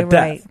forgiven at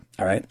death. Right.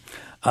 All right.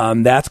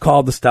 That's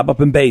called the step up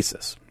in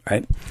basis.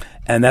 Right.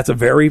 And that's a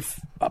very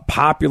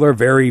popular,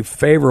 very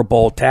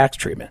favorable tax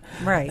treatment.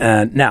 Right.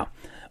 And now,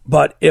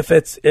 but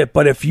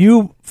if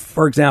you,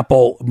 for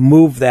example,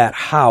 move that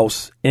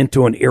house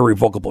into an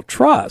irrevocable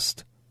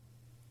trust,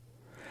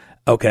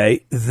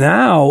 okay,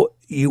 now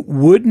you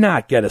would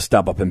not get a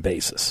step up in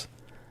basis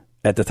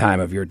at the time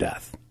of your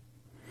death.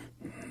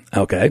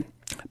 Okay,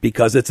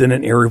 because it's in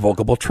an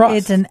irrevocable trust.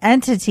 It's an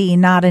entity,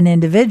 not an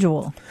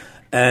individual.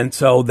 And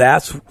so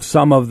that's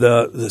some of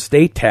the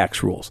state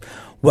tax rules.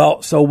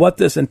 Well, so what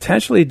this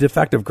intentionally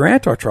defective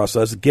grantor trust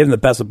does, given the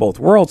best of both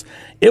worlds,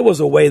 it was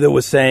a way that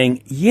was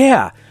saying,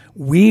 yeah,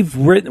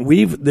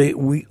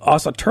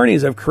 us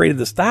attorneys have created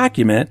this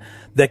document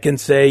that can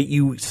say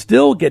you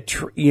still get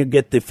you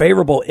get the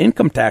favorable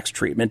income tax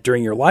treatment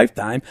during your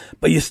lifetime,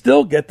 but you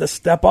still get the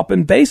step up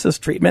in basis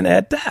treatment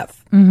at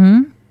death.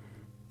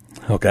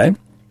 Okay.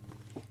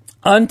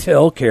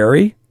 Until,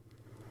 Carrie,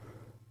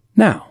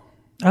 now.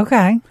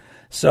 Okay.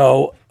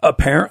 So,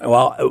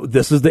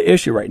 this is the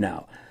issue right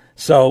now.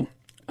 So,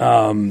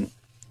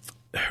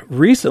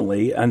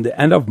 recently, on the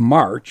end of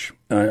March,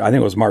 I think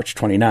it was March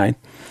 29th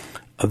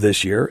of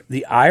this year,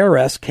 the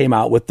IRS came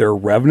out with their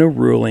revenue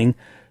ruling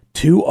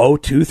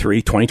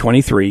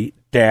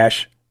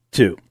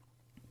 2023-2023-2.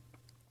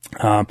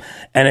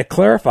 And it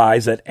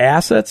clarifies that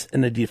assets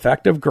in the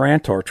defective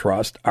grantor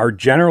trust are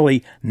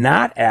generally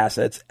not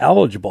assets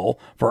eligible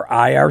for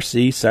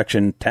IRC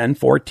Section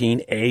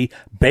 1014A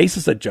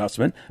basis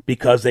adjustment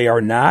because they are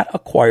not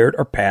acquired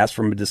or passed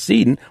from a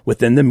decedent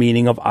within the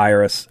meaning of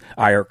our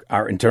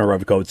Internal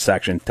Revenue Code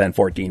Section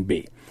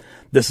 1014B.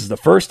 This is the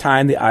first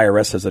time the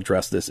IRS has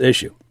addressed this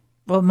issue.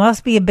 Well, it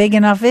must be a big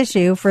enough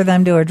issue for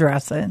them to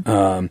address it.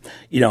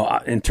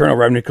 Internal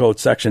Revenue Code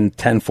Section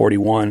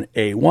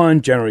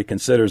 1041A1 generally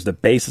considers the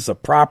basis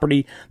of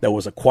property that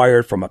was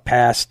acquired from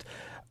passed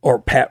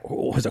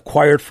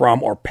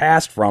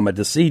from a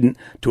decedent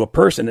to a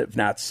person, if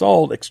not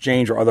sold,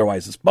 exchanged, or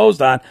otherwise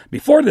disposed on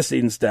before the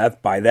decedent's death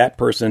by that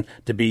person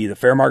to be the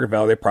fair market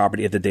value of the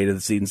property at the date of the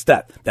decedent's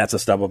death. That's a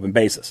step up in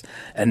basis.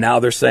 And now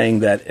they're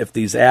saying that if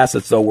these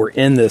assets, though, were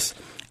in this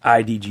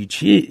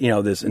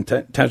IDGT, this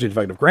intentionally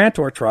defective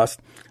grantor trust,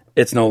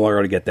 it's no longer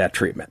going to get that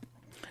treatment.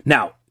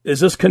 Now,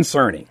 is this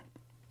concerning?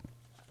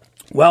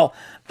 Well,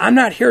 I'm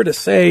not here to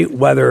say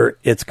whether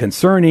it's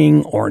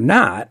concerning or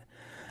not.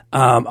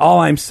 All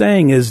I'm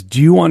saying is,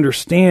 do you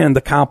understand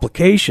the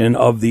complication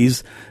of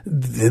these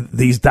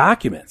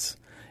documents?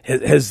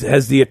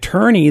 Has the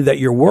attorney that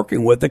you're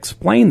working with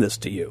explained this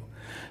to you?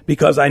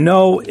 Because I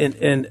know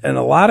in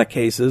a lot of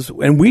cases,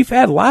 and we've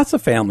had lots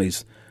of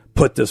families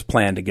put this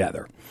plan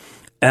together.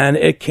 And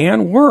it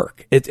can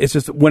work. It's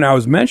just when I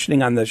was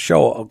mentioning on the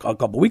show a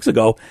couple weeks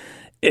ago,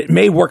 it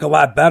may work a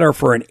lot better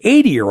for an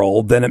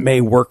 80-year-old than it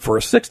may work for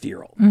a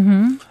 60-year-old.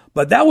 Mm-hmm.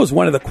 But that was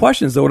one of the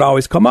questions that would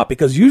always come up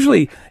because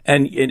usually,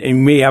 and you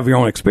may have your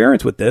own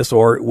experience with this,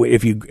 or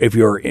if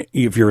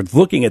you're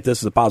looking at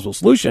this as a possible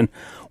solution,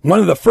 one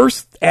of the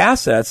first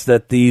assets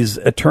that these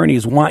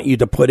attorneys want you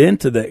to put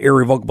into the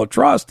irrevocable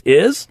trust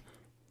is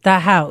the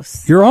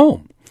house, your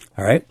home.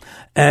 All right,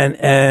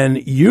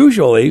 and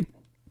usually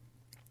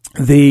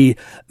the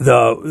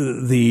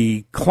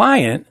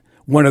client,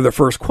 one of the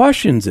first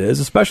questions is,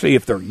 especially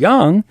if they're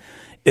young,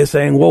 is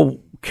saying, well,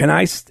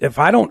 if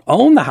I don't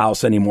own the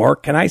house anymore,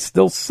 can I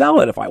still sell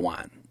it if I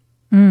want?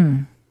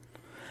 And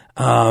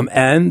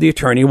the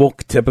attorney will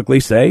typically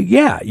say,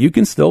 yeah, you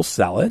can still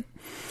sell it.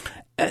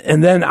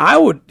 And then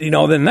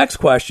the next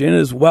question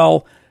is,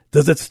 well,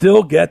 does it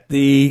still get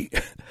the,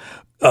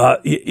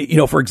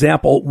 for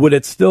example, would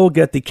it still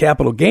get the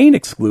capital gain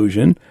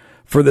exclusion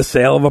for the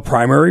sale of a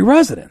primary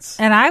residence?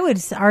 And I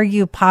would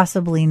argue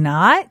possibly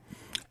not.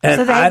 And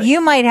so that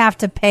you might have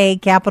to pay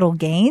capital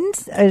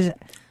gains.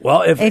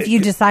 Well, if you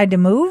decide to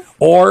move,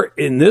 or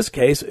in this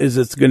case, is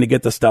it's going to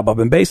get the step up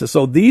in basis.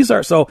 So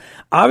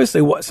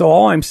obviously,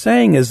 all I'm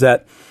saying is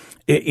that,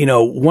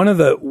 one of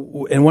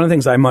the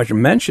things I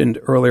mentioned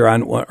earlier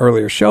on an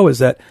earlier show is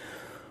that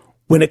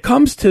when it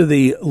comes to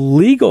the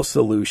legal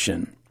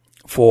solution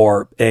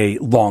for a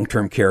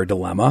long-term care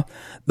dilemma,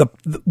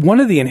 one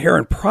of the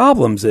inherent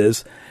problems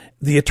is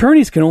the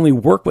attorneys can only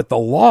work with the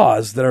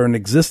laws that are in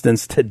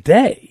existence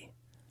today.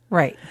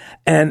 Right.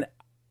 And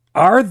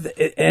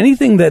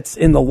anything that's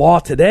in the law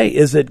today,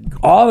 is it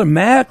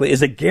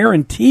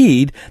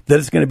guaranteed that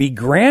it's going to be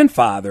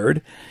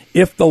grandfathered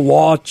if the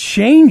law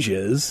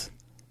changes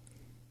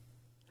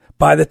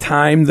by the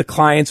time the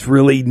clients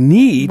really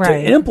need to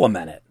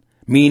implement it?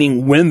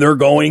 Meaning when they're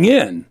going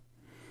in.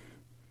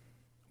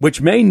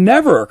 which may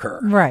never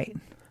occur. Right.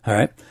 All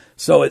right.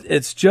 So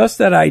it's just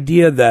that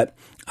idea that,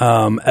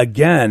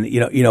 again,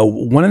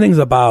 one of the things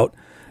about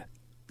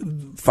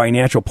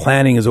financial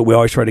planning is that we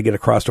always try to get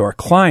across to our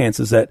clients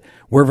is that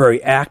we're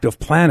very active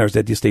planners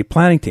at the estate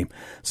planning team.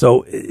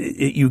 So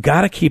you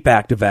got to keep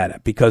active at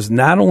it, because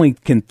not only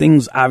can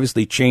things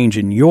obviously change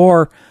in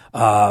your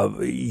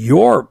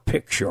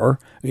picture,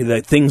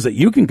 the things that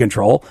you can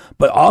control,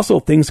 but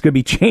also things could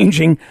be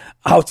changing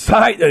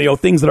outside,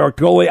 things that are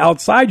totally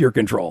outside your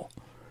control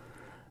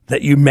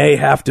that you may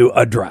have to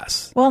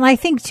address. Well, and I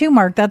think too,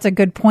 Mark, that's a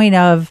good point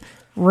of,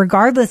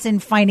 regardless in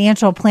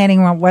financial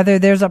planning, whether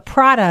there's a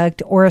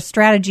product or a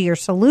strategy or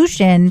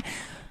solution,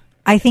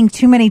 I think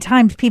too many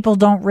times people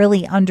don't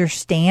really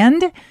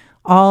understand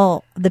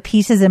all the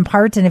pieces and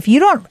parts. And if you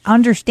don't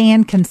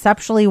understand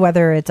conceptually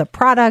whether it's a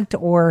product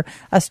or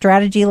a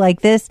strategy like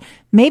this,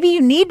 maybe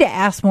you need to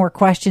ask more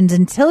questions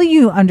until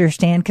you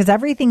understand, because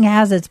everything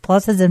has its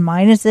pluses and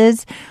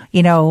minuses,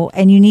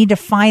 and you need to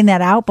find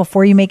that out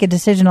before you make a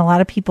decision. A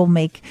lot of people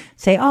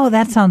say, oh,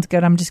 that sounds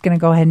good, I'm just going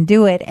to go ahead and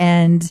do it.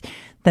 And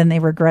then they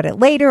regret it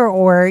later.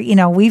 Or,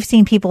 we've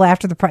seen people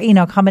after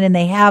come in and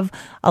they have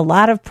a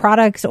lot of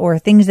products or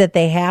things that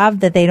they have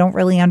that they don't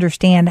really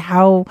understand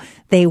how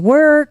they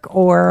work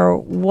or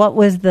what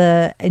was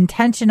the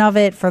intention of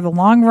it for the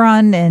long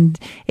run. And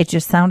it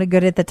just sounded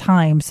good at the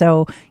time.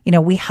 So,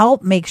 we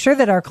help make sure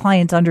that our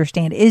clients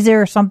understand, is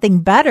there something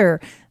better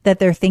that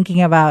they're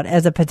thinking about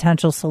as a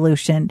potential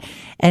solution?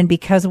 And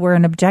because we're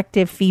an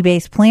objective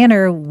fee-based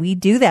planner, we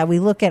do that. We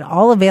look at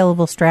all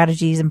available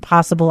strategies and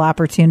possible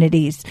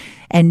opportunities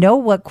and know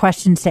what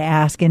questions to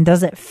ask and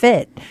does it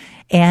fit.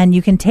 And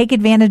you can take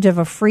advantage of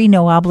a free,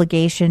 no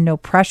obligation, no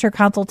pressure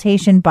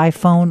consultation by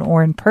phone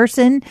or in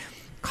person.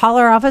 Call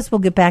our office. We'll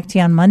get back to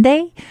you on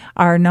Monday.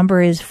 Our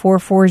number is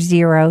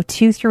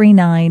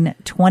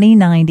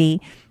 440-239-2090.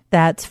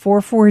 That's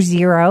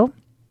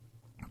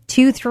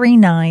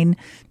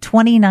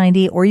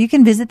 440-239-2090, or you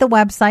can visit the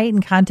website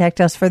and contact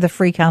us for the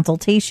free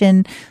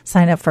consultation.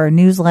 Sign up for our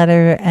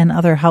newsletter and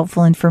other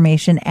helpful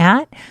information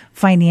at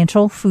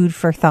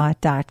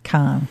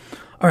financialfoodforthought.com.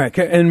 All right.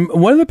 And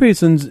one of the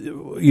reasons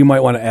you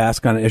might want to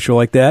ask on an issue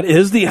like that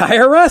is the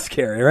IRS,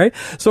 Carrie, right?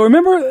 So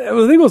remember, I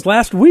think it was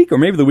last week or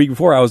maybe the week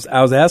before, I was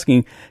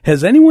asking,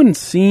 has anyone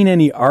seen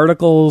any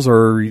articles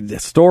or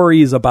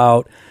stories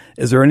about,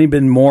 is there any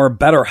been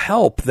better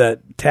help that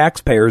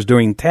taxpayers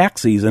during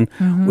tax season,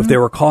 if they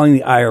were calling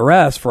the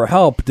IRS for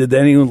help, did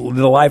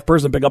a live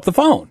person pick up the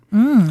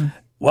phone?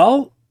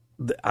 Well,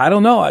 I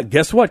don't know.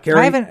 Guess what,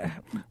 Carrie?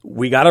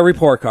 We got a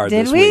report card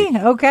this week.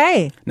 Did we?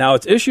 Okay. Now,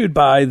 it's issued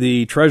by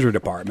the Treasury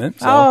Department.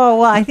 So. Oh,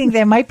 well, I think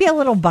they might be a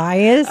little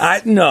biased.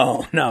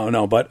 No.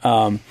 But,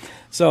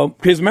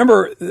 because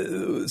remember,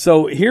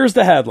 so here's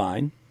the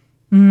headline.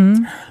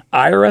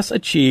 IRS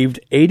achieved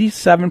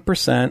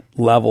 87%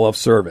 level of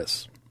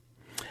service.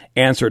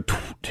 Answered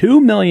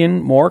 2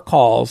 million more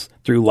calls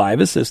through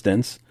live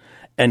assistance,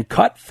 and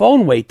cut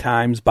phone wait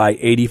times by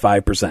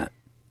 85%.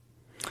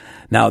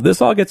 Now, this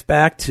all gets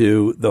back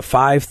to the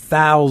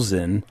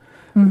 5,000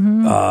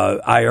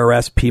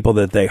 IRS people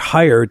that they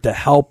hired to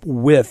help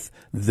with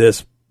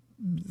this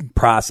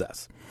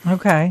process.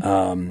 Okay.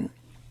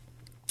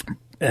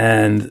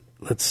 And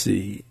let's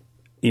see,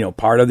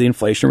 part of the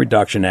Inflation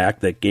Reduction Act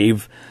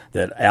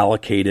that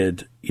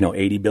allocated,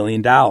 $80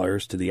 billion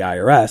to the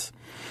IRS.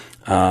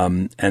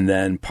 And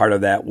then part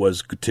of that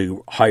was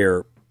to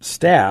hire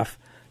staff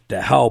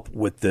to help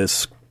with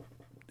this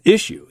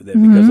issue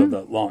because of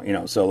the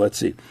long, so let's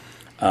see.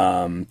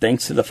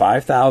 Thanks to the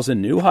 5,000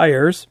 new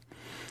hires,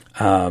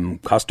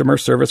 customer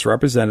service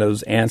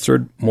representatives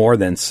answered more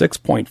than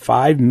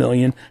 6.5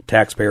 million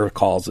taxpayer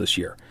calls this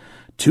year.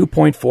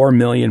 2.4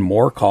 million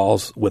more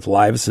calls with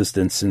live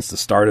assistance since the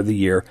start of the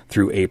year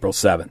through April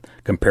 7th,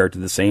 compared to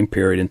the same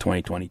period in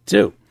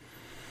 2022.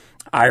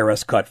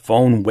 IRS cut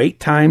phone wait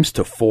times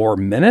to 4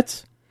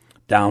 minutes,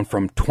 down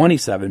from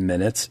 27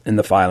 minutes in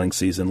the filing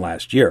season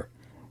last year.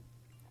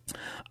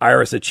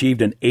 IRS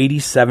achieved an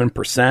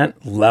 87%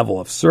 level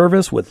of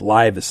service with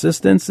live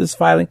assistance this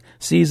filing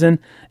season,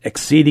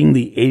 exceeding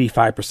the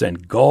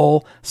 85%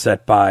 goal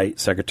set by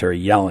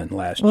Secretary Yellen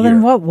last year. Well,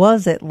 then what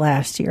was it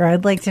last year?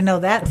 I'd like to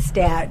know that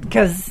stat,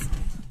 because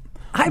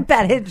I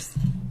bet it's...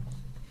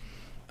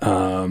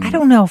 I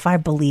don't know if I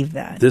believe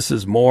that. This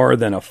is more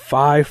than a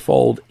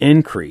 5-fold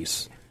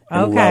increase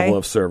in level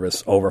of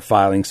service over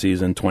filing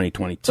season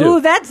 2022.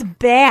 Ooh, that's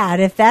bad.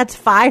 If that's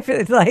 5,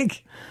 the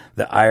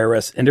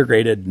IRS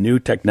integrated new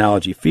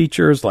technology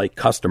features like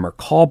customer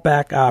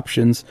callback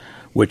options,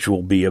 which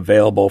will be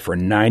available for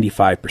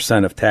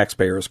 95% of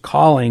taxpayers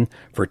calling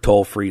for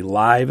toll-free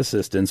live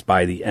assistance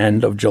by the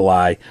end of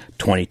July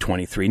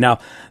 2023. Now,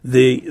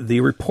 the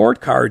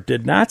report card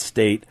did not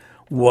state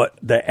what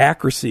the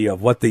accuracy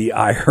of what the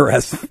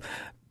IRS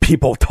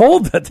people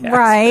told the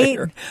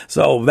taxpayer. Right.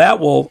 So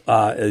that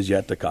is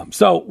yet to come.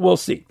 So we'll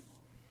see.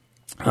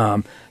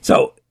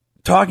 So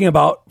talking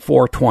about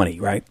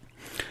 420, right?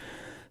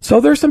 So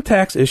there's some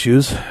tax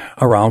issues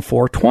around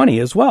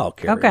 420 as well,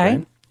 Carrie.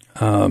 Okay.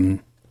 Right?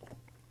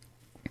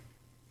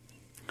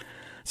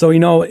 So,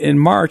 in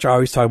March, I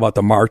always talk about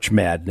the March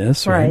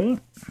Madness, right?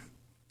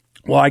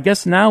 Well, I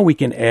guess now we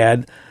can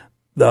add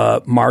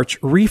the March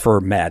Reefer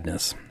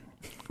Madness.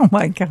 Oh,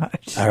 my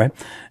gosh. All right.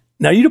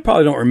 Now, you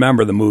probably don't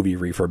remember the movie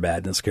Reefer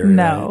Madness, Carrie.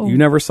 No. Right? You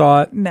never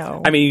saw it?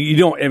 No. I mean, you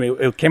don't. I mean,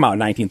 it came out in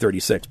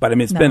 1936, but I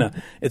mean,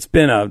 it's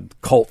been a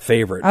cult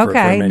favorite for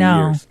many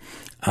years.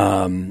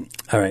 All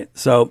right.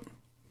 So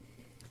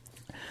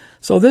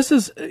this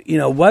is,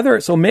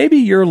 so maybe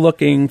you're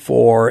looking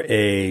for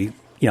a,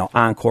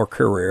 encore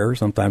career.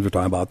 Sometimes we're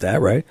talking about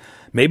that, right?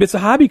 Maybe it's a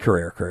hobby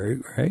career,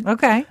 right?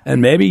 Okay.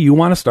 And maybe you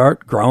want to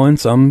start growing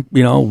some,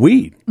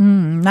 weed.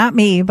 Not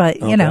me, but,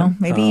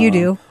 maybe you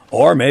do.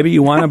 Or maybe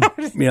you want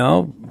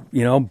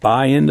to,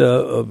 buy into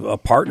a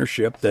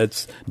partnership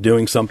that's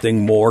doing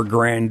something more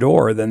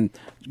grandeur than,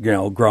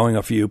 growing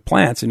a few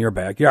plants in your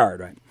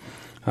backyard,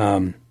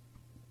 right?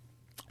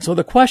 So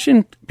the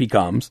question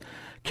becomes,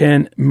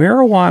 can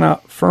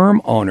marijuana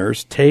firm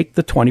owners take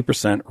the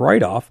 20%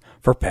 write-off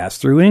for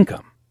pass-through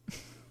income?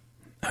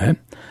 Okay.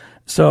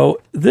 So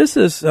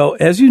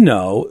as you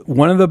know,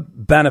 one of the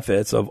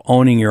benefits of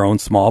owning your own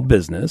small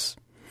business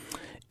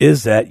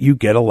is that you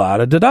get a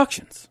lot of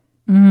deductions.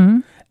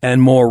 Mm-hmm. And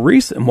more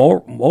recently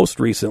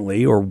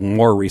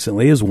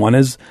is one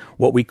is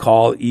what we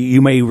call,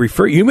 you may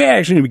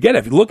actually get it.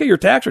 If you look at your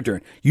tax return,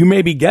 you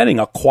may be getting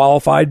a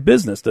qualified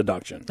business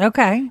deduction.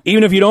 Okay.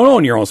 Even if you don't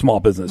own your own small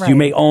business, right. You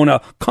may own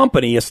a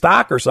company, a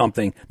stock or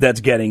something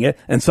that's getting it,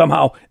 and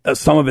somehow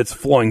some of it's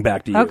flowing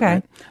back to you. Okay.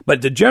 Right?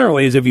 But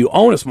generally is if you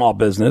own a small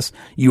business,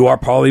 you are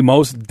probably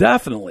most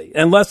definitely,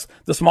 unless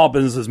the small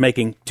business is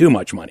making too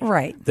much money.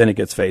 Right. Then it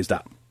gets phased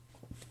out.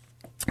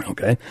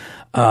 Okay.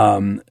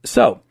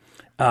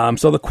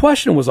 So the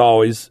question was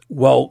always,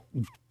 well,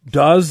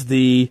 does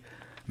the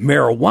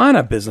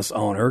marijuana business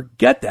owner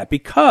get that?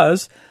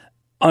 Because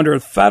under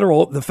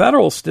the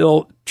federal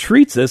still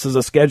treats this as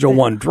a Schedule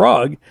 1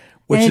 drug,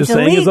 which is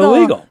saying is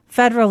illegal.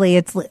 Federally,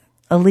 it's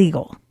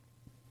illegal.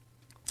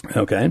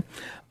 Okay.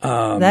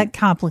 That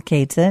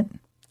complicates it.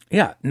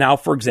 Yeah. Now,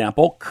 for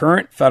example,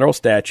 current federal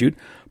statute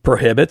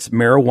prohibits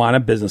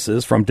marijuana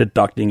businesses from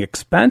deducting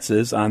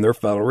expenses on their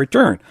federal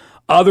return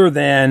other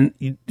than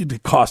the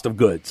cost of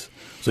goods.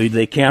 So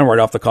they can write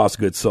off the cost of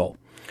goods sold,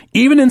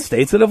 even in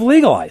states that have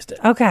legalized it.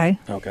 Okay.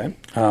 Okay.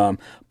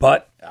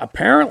 But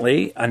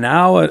apparently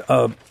now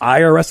a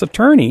IRS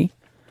attorney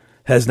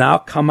has now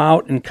come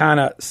out and kind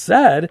of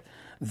said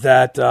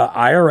that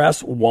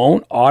IRS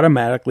won't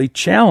automatically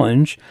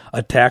challenge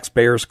a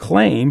taxpayer's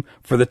claim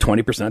for the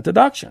 20%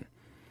 deduction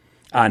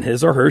on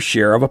his or her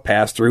share of a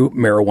pass-through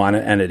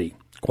marijuana entity,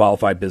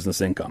 qualified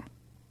business income.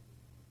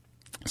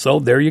 So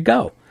there you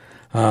go.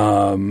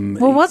 Well,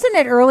 wasn't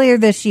it earlier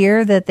this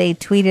year that they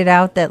tweeted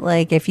out that,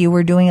 like, if you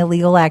were doing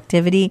illegal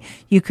activity,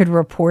 you could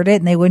report it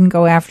and they wouldn't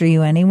go after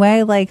you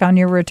anyway, like on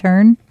your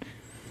return?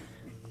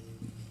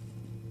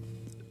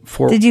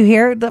 Did you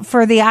hear?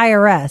 For the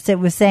IRS, it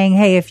was saying,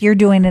 hey, if you're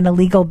doing an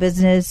illegal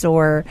business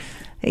or,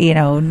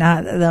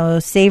 not the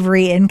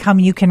savory income,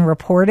 you can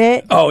report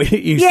it. Oh,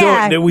 we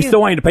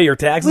still want you to pay your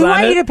taxes on it? We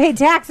want you to pay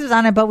taxes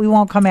on it, but we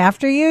won't come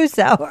after you.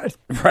 So,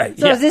 right.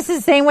 So is this the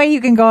same way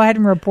you can go ahead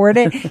and report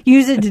it,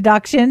 use the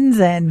deductions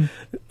and...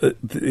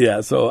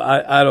 yeah, so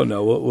I don't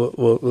know.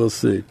 We'll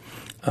see.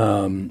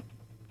 All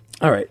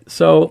right,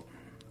 so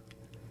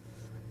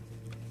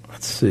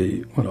let's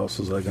see. What else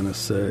was I going to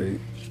say?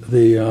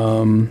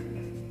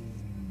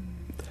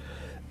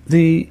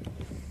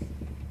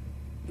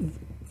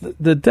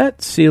 The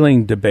debt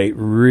ceiling debate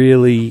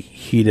really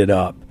heated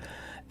up.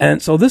 And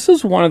so this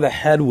is one of the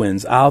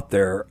headwinds out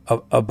there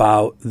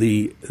about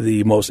the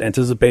most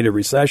anticipated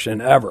recession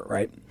ever,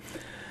 right?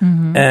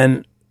 Mm-hmm.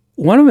 And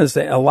one of them is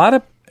that a lot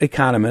of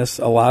economists,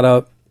 a lot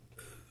of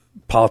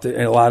politics,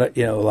 and a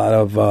lot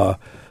of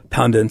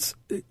pundits,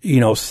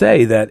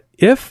 say that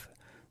if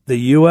the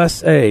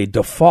USA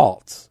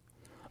defaults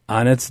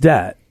on its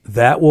debt,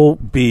 that will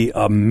be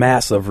a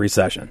massive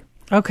recession.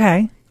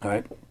 Okay. All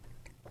right.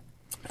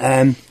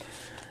 And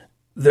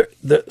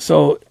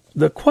so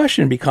the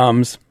question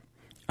becomes,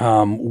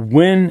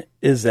 when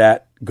is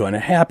that going to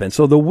happen?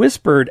 So the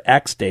whispered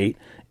X date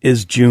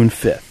is June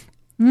 5th.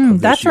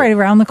 That's right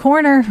around the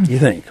corner. You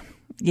think?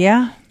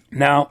 Yeah.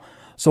 Now,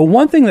 so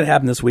one thing that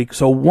happened this week,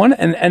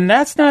 and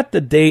that's not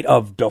the date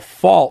of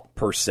default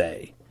per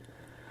se.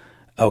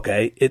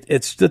 Okay.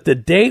 It's the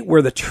date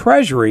where the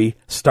Treasury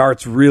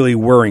starts really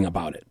worrying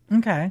about it.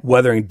 Okay.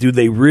 Do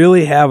they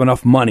really have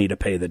enough money to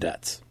pay the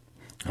debts?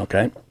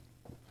 Okay.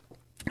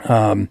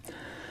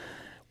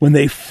 When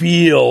they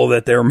feel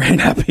that there may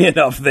not be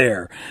enough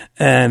there.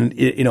 And,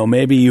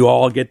 maybe you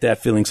all get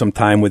that feeling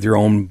sometime with your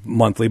own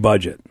monthly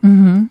budget,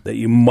 that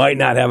you might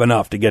not have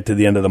enough to get to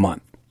the end of the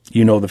month.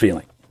 You know the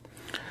feeling.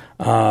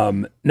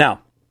 Now,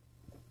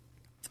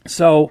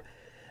 so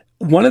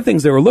one of the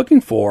things they were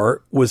looking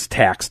for was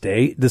tax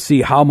day to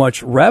see how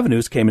much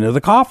revenues came into the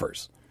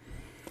coffers.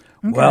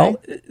 Okay. Well,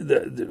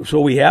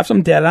 so we have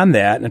some data on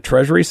that, and the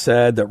Treasury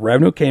said that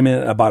revenue came in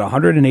at about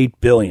 $108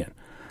 billion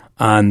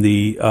on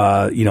the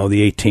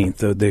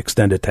 18th, the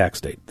extended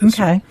tax date.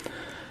 Okay.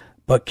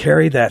 But,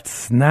 Carrie,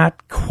 that's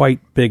not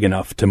quite big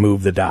enough to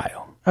move the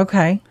dial.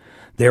 Okay.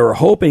 They were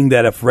hoping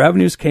that if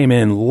revenues came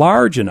in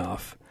large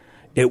enough,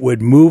 it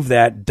would move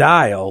that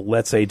dial,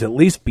 let's say, to at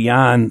least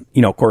beyond,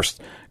 of course,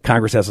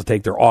 Congress has to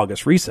take their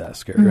August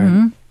recess. Carrie,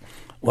 right?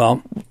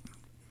 Well,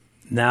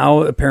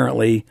 now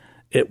apparently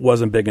it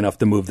wasn't big enough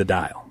to move the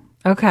dial.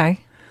 Okay.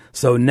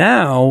 So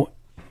now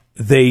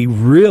they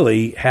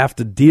really have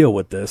to deal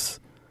with this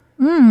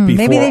before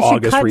maybe they should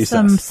August cut recess.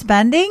 some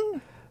spending?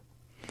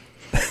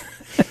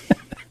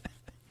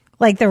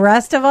 Like the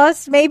rest of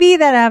us, maybe,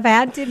 that have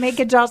had to make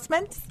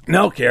adjustments?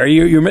 No, Carrie,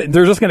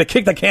 they're just going to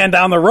kick the can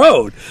down the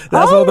road.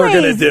 That's what they're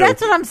going to do.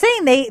 That's what I'm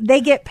saying. They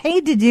get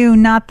paid to do,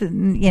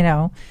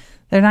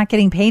 they're not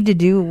getting paid to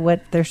do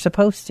what they're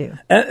supposed to.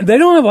 And they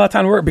don't have a lot of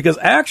time to work because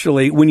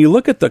actually, when you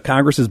look at the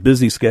Congress's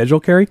busy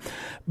schedule, Carrie,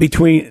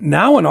 between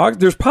now and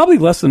August, there's probably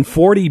less than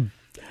 40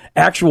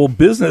 actual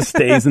business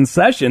days in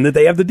session that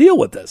they have to deal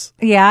with this.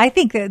 Yeah, I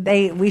think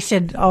that we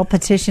should all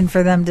petition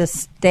for them to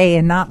stay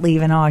and not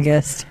leave in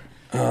August.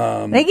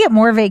 They get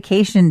more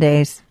vacation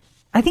days.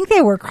 I think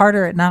they work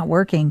harder at not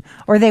working,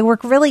 or they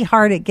work really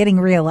hard at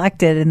getting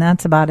reelected, and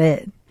that's about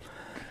it.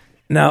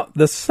 Now,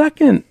 the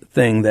second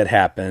thing that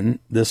happened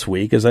this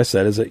week, as I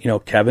said, is that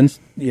Kevin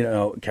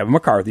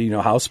McCarthy,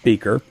 House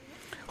Speaker,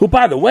 who,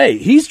 by the way,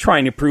 he's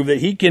trying to prove that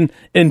he can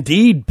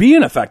indeed be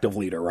an effective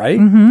leader, right?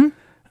 Mm-hmm.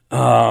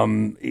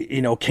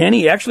 Can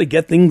he actually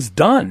get things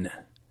done?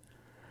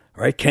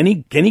 Right? Can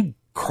he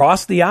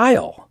cross the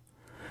aisle?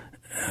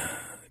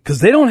 Because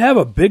they don't have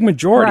a big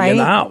majority in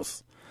the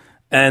House,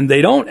 and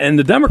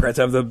the Democrats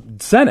have the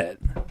Senate.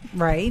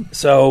 Right.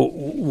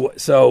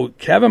 So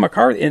Kevin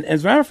McCarthy, and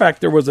as a matter of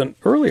fact, there was an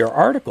earlier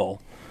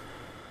article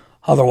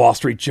of the Wall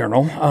Street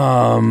Journal.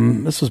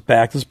 This is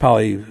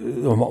probably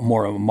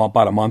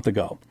about a month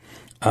ago.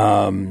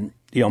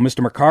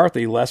 Mr.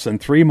 McCarthy, less than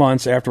 3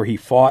 months after he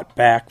fought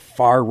back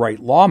far-right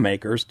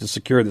lawmakers to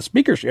secure the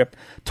speakership,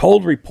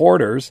 told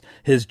reporters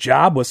his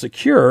job was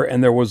secure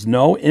and there was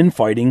no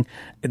infighting.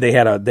 They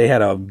had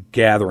a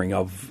gathering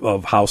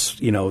of House,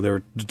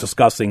 they're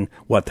discussing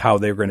how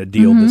they were going to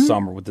deal this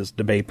summer with this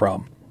debate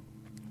problem,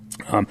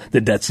 the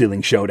debt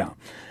ceiling showdown.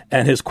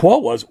 And his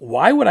quote was,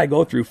 "Why would I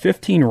go through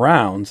 15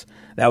 rounds?"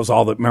 That was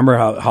all that. Remember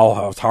how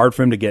it was hard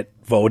for him to get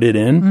voted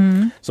in?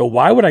 Mm-hmm. So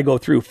why would I go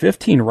through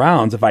 15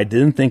 rounds if I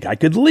didn't think I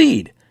could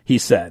lead? He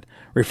said,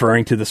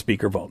 referring to the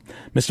speaker vote.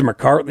 Mr.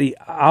 McCarthy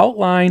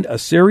outlined a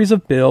series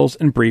of bills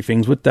and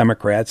briefings with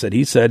Democrats that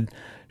he said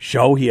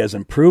show he has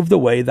improved the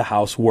way the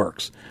House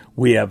works.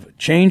 We have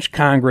changed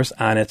Congress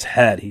on its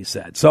head, he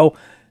said. So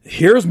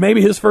here's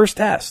maybe his first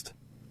test.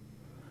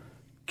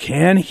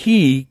 Can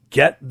he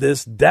get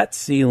this debt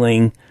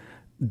ceiling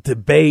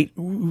debate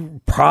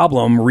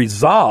problem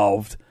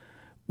resolved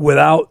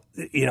without,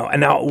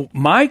 and now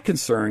my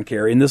concern,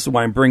 Carrie, and this is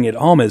why I'm bringing it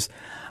home, is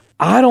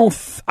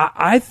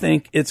I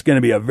think it's going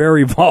to be a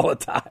very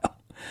volatile.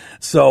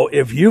 So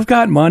if you've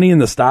got money in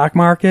the stock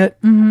market,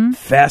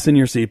 fasten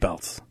your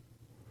seatbelts.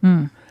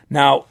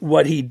 Now,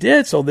 what he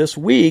did, so this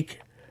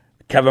week,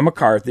 Kevin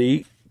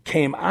McCarthy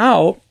came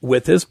out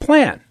with his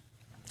plan.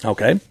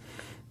 Okay.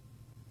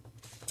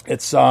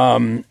 It's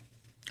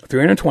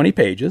 320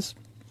 pages.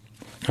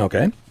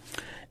 Okay.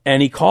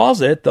 And he calls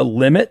it the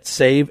Limit,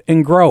 Save,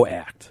 and Grow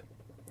Act.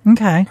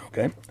 Okay.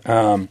 Okay.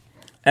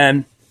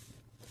 And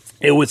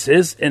it was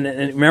his, and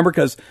remember,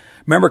 because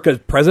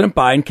President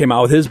Biden came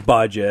out with his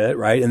budget,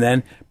 right? And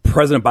then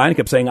President Biden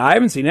kept saying, I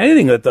haven't seen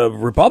anything that the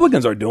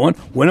Republicans are doing.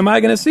 When am I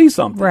going to see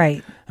something?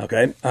 Right.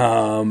 Okay.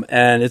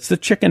 And it's the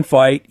chicken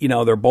fight.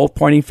 They're both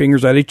pointing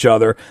fingers at each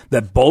other,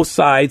 that both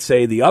sides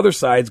say the other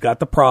side's got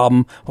the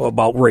problem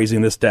about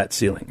raising this debt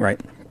ceiling, right?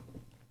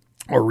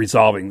 Or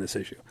resolving this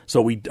issue.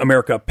 So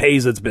America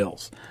pays its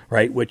bills,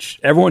 right? Which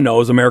everyone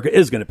knows America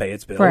is going to pay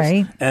its bills.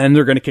 Right. And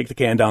they're going to kick the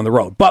can down the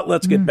road. But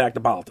let's get back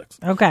to politics.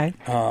 Okay.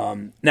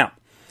 Now,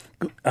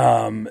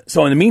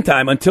 so in the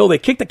meantime, until they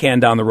kick the can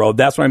down the road,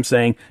 that's what I'm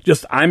saying.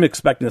 I'm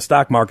expecting the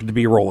stock market to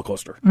be a roller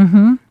coaster.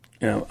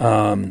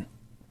 Mm-hmm.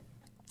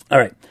 All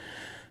right.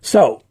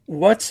 So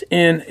what's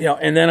in,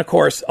 and then of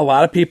course, a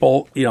lot of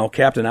people,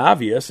 Captain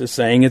Obvious is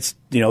saying it's,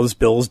 this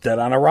bill is dead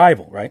on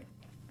arrival, right?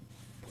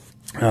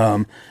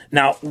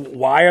 Now,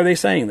 why are they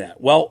saying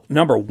that? Well,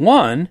 number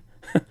one,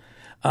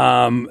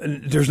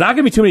 there's not going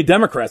to be too many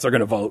Democrats that are going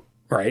to vote,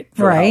 right,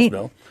 for the House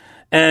bill.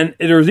 And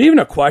there's even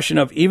a question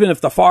of even if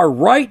the far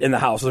right in the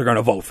House are going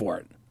to vote for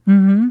it.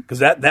 Because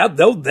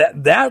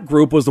that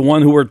group was the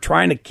one who were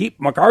trying to keep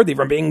McCarthy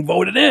from being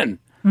voted in.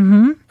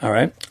 Mm-hmm. All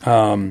right.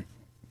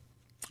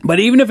 But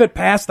even if it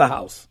passed the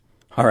House,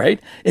 all right,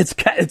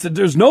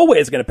 there's no way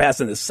it's going to pass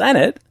in the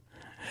Senate.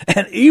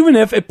 And even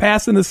if it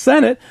passed in the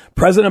Senate,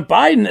 President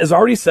Biden has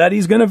already said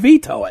he's going to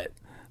veto it.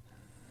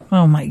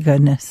 Oh, my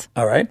goodness.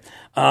 All right.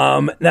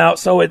 Now,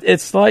 so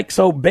it's like,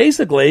 so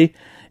basically,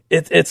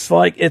 it's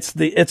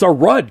a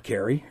RUD,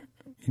 Carrie.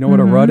 You know what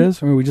a RUD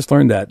is? I mean, we just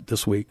learned that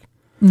this week.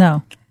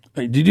 No.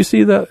 Did you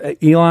see the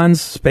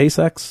Elon's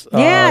SpaceX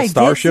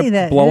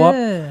Starship blow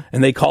up?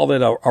 And they called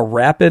it a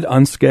rapid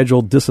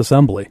unscheduled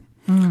disassembly.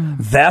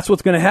 That's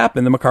what's going to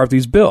happen to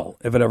McCarthy's bill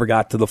if it ever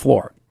got to the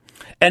floor.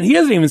 And he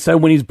hasn't even said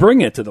when he's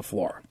bringing it to the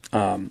floor.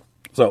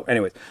 So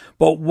anyways,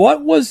 but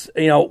what was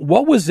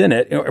in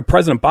it?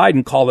 President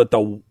Biden called it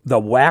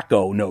the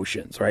wacko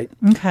notions, right?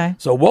 Okay.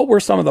 So what were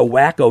some of the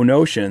wacko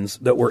notions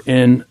that were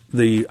in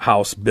the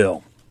House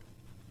bill?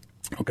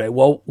 Okay.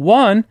 Well,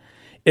 one,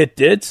 it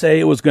did say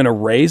it was going to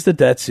raise the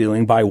debt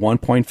ceiling by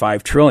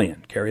 $1.5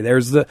 trillion. Carrie,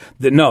 there's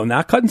no,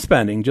 not cutting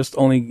spending, just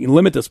only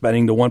limit the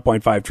spending to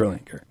 $1.5 trillion.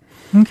 Carrie.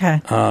 Okay.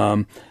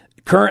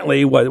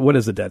 Currently, what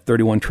is the debt?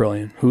 $31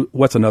 trillion.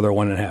 What's another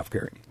 1.5,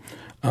 Carrie?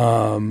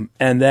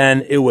 And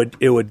then it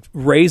would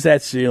raise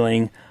that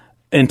ceiling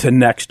into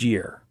next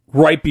year,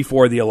 right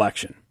before the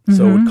election. Mm-hmm.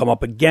 So it would come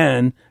up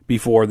again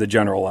before the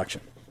general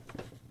election,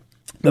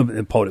 the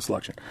POTUS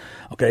election.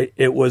 Okay,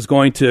 it was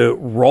going to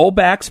roll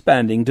back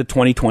spending to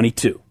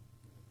 2022.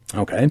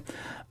 Okay,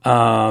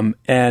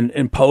 and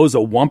impose a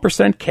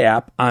 1%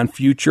 cap on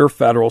future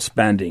federal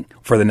spending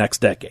for the next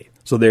decade.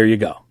 So there you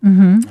go.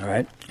 Mm-hmm. All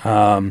right.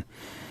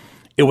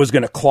 It was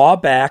going to claw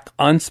back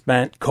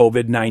unspent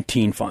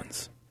COVID-19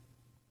 funds.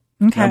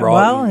 Okay.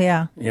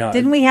 Yeah.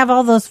 Didn't we have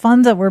all those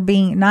funds that were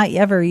being not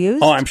ever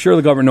used? Oh, I'm sure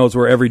the government knows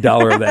where every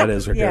dollar of that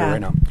is right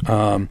now.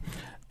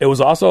 It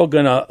was also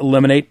going to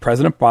eliminate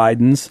President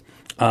Biden's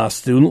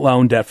student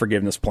loan debt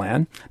forgiveness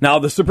plan. Now,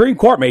 the Supreme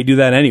Court may do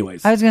that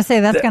anyways. I was going to say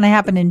that's going to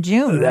happen in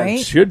June, right?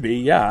 That should be,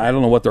 yeah. I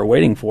don't know what they're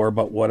waiting for,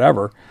 but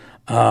whatever.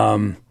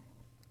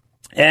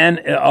 And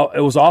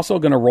it was also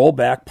going to roll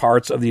back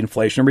parts of the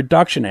Inflation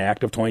Reduction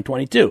Act of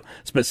 2022,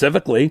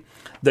 specifically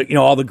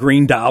all the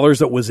green dollars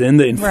that was in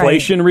the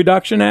Inflation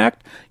Reduction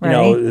Act.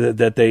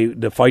 That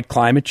to fight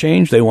climate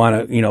change, they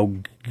want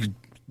to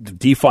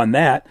defund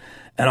that,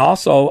 and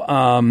also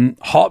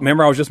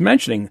remember I was just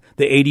mentioning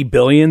the $80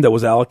 billion that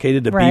was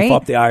allocated to beef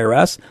up the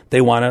IRS. They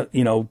want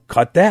to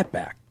cut that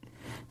back.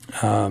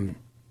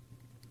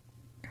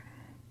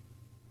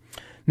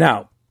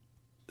 Now,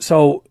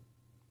 so.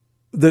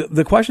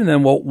 The question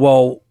then,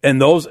 well,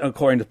 and those,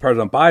 according to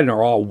President Biden,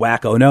 are all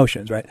wacko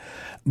notions, right?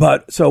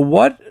 But so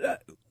what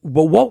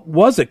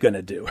was it going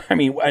to do? I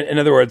mean, in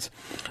other words,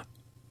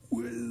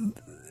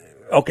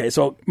 okay,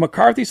 so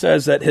McCarthy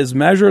says that his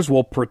measures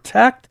will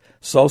protect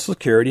Social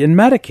Security and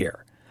Medicare,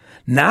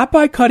 not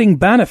by cutting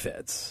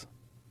benefits.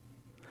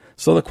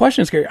 So the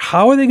question is,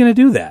 how are they going to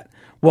do that?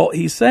 Well,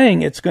 he's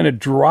saying it's going to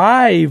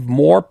drive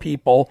more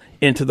people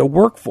into the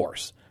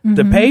workforce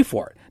to pay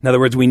for it. In other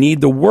words, we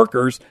need the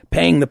workers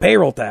paying the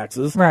payroll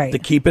taxes to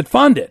keep it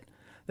funded.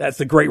 That's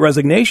the Great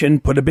Resignation.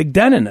 Put a big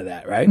dent into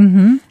that, right?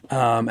 Mm-hmm.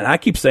 And I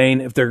keep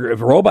saying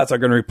if robots are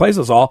going to replace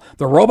us all,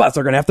 the robots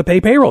are going to have to pay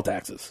payroll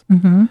taxes.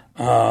 Mm-hmm.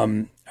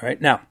 All right,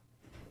 now,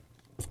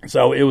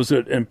 so it was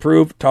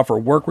improved, tougher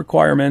work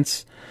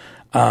requirements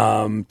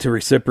to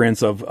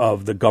recipients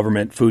of the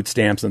government food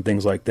stamps and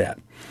things like that.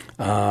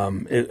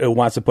 It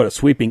wants to put a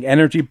sweeping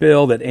energy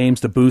bill that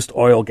aims to boost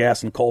oil,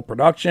 gas, and coal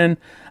production.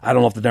 I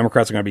don't know if the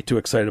Democrats are going to be too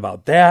excited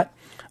about that.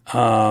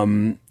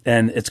 And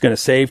it's going to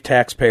save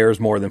taxpayers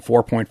more than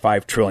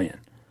 $4.5 trillion.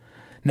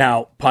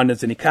 Now,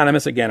 pundits and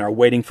economists, again, are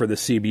waiting for the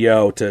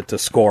CBO to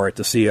score it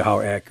to see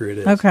how accurate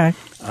it is. Okay.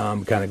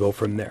 Kind of go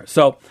from there.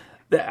 So,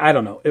 I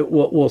don't know.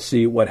 We'll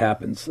see what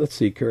happens. Let's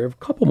see, Carrie, a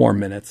couple more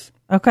minutes.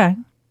 Okay.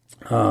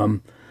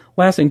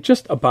 Last thing,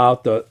 just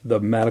about the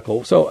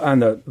medical. So on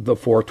the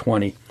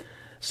 420.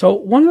 So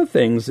one of the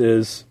things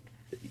is,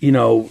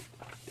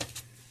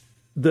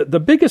 the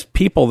biggest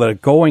people that are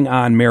going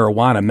on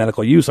marijuana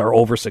medical use are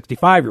over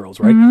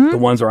 65-year-olds, right? Mm-hmm. The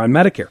ones that are on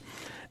Medicare.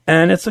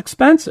 And it's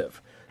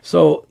expensive.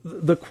 So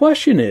the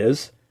question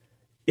is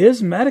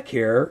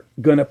Medicare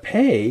going to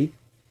pay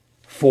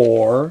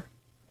for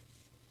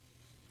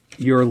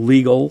your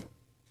legal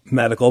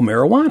medical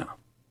marijuana?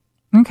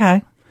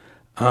 Okay.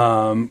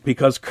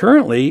 Because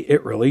currently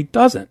it really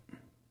doesn't.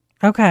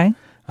 Okay.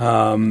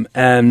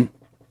 And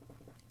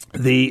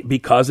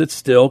because it's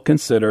still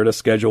considered a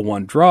Schedule I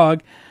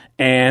drug,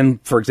 and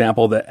for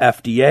example, the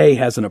FDA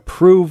hasn't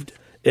approved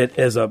it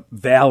as a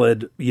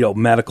valid,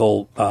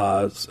 medical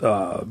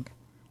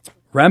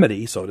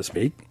remedy, so to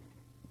speak.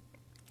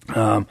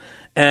 And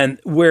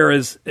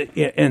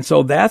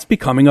so that's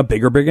becoming a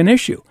bigger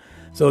issue.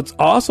 So it's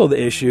also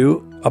the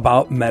issue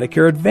about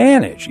Medicare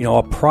Advantage,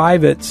 a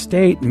private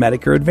state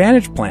Medicare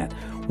Advantage plan.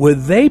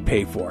 Would they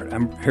pay for it?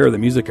 I'm here the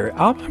music area.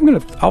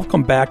 I'll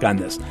come back on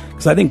this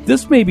because I think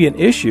this may be an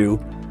issue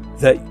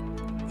that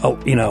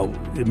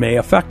it may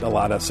affect a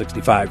lot of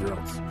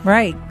 65-year-olds.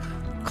 Right.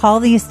 Call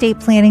the estate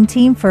planning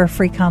team for a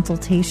free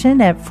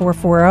consultation at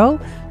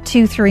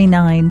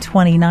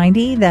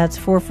 440-239-2090. That's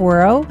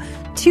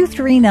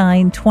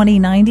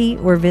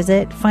 440-239-2090 or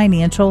visit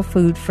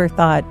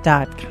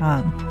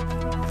financialfoodforthought.com.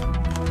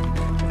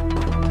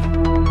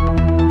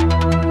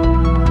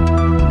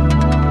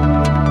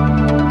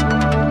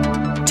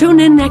 Tune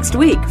in next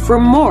week for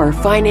more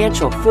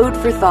financial food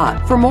for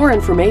thought. For more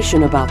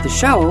information about the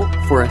show,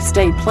 for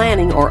estate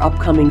planning or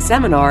upcoming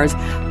seminars,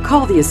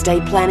 call the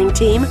estate planning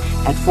team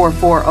at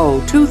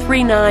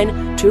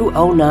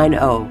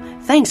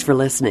 440-239-2090. Thanks for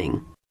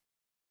listening.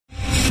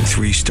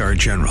 Three-star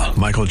general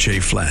Michael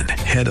J. Flynn,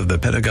 head of the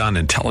Pentagon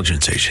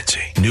Intelligence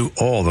Agency, knew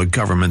all the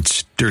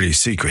government's dirty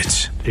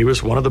secrets. He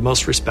was one of the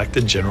most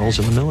respected generals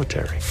in the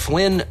military.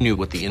 Flynn knew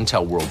what the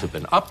intel world had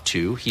been up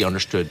to. He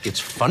understood its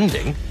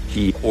funding.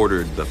 He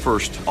ordered the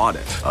first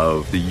audit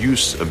of the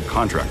use of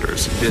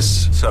contractors.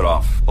 This set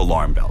off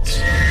alarm bells.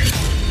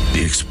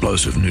 The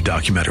explosive new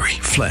documentary,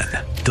 Flynn,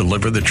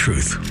 Deliver the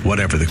Truth,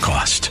 Whatever the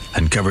Cost,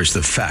 uncovers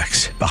the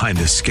facts behind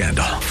this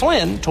scandal.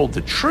 Flynn told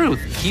the truth.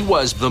 He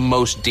was the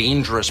most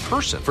dangerous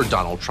person for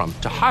Donald Trump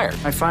to hire.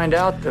 I find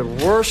out the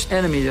worst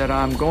enemy that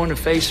I'm going to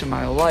face in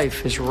my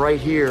life is right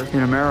here in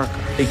America.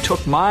 They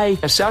took my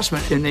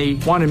assessment and they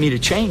wanted me to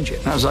change it.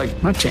 And I was like,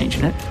 I'm not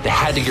changing it. They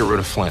had to get rid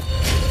of Flynn.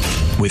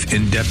 With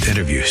in-depth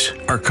interviews,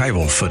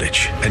 archival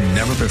footage, and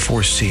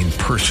never-before-seen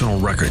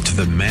personal records of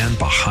the man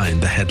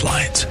behind the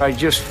headlines. I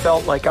just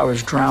felt like I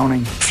was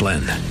drowning.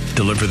 Flynn,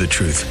 Deliver the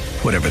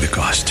Truth, Whatever the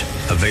Cost.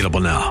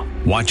 Available now.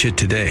 Watch it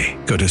today.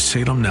 Go to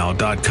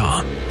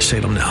salemnow.com.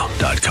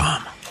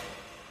 salemnow.com.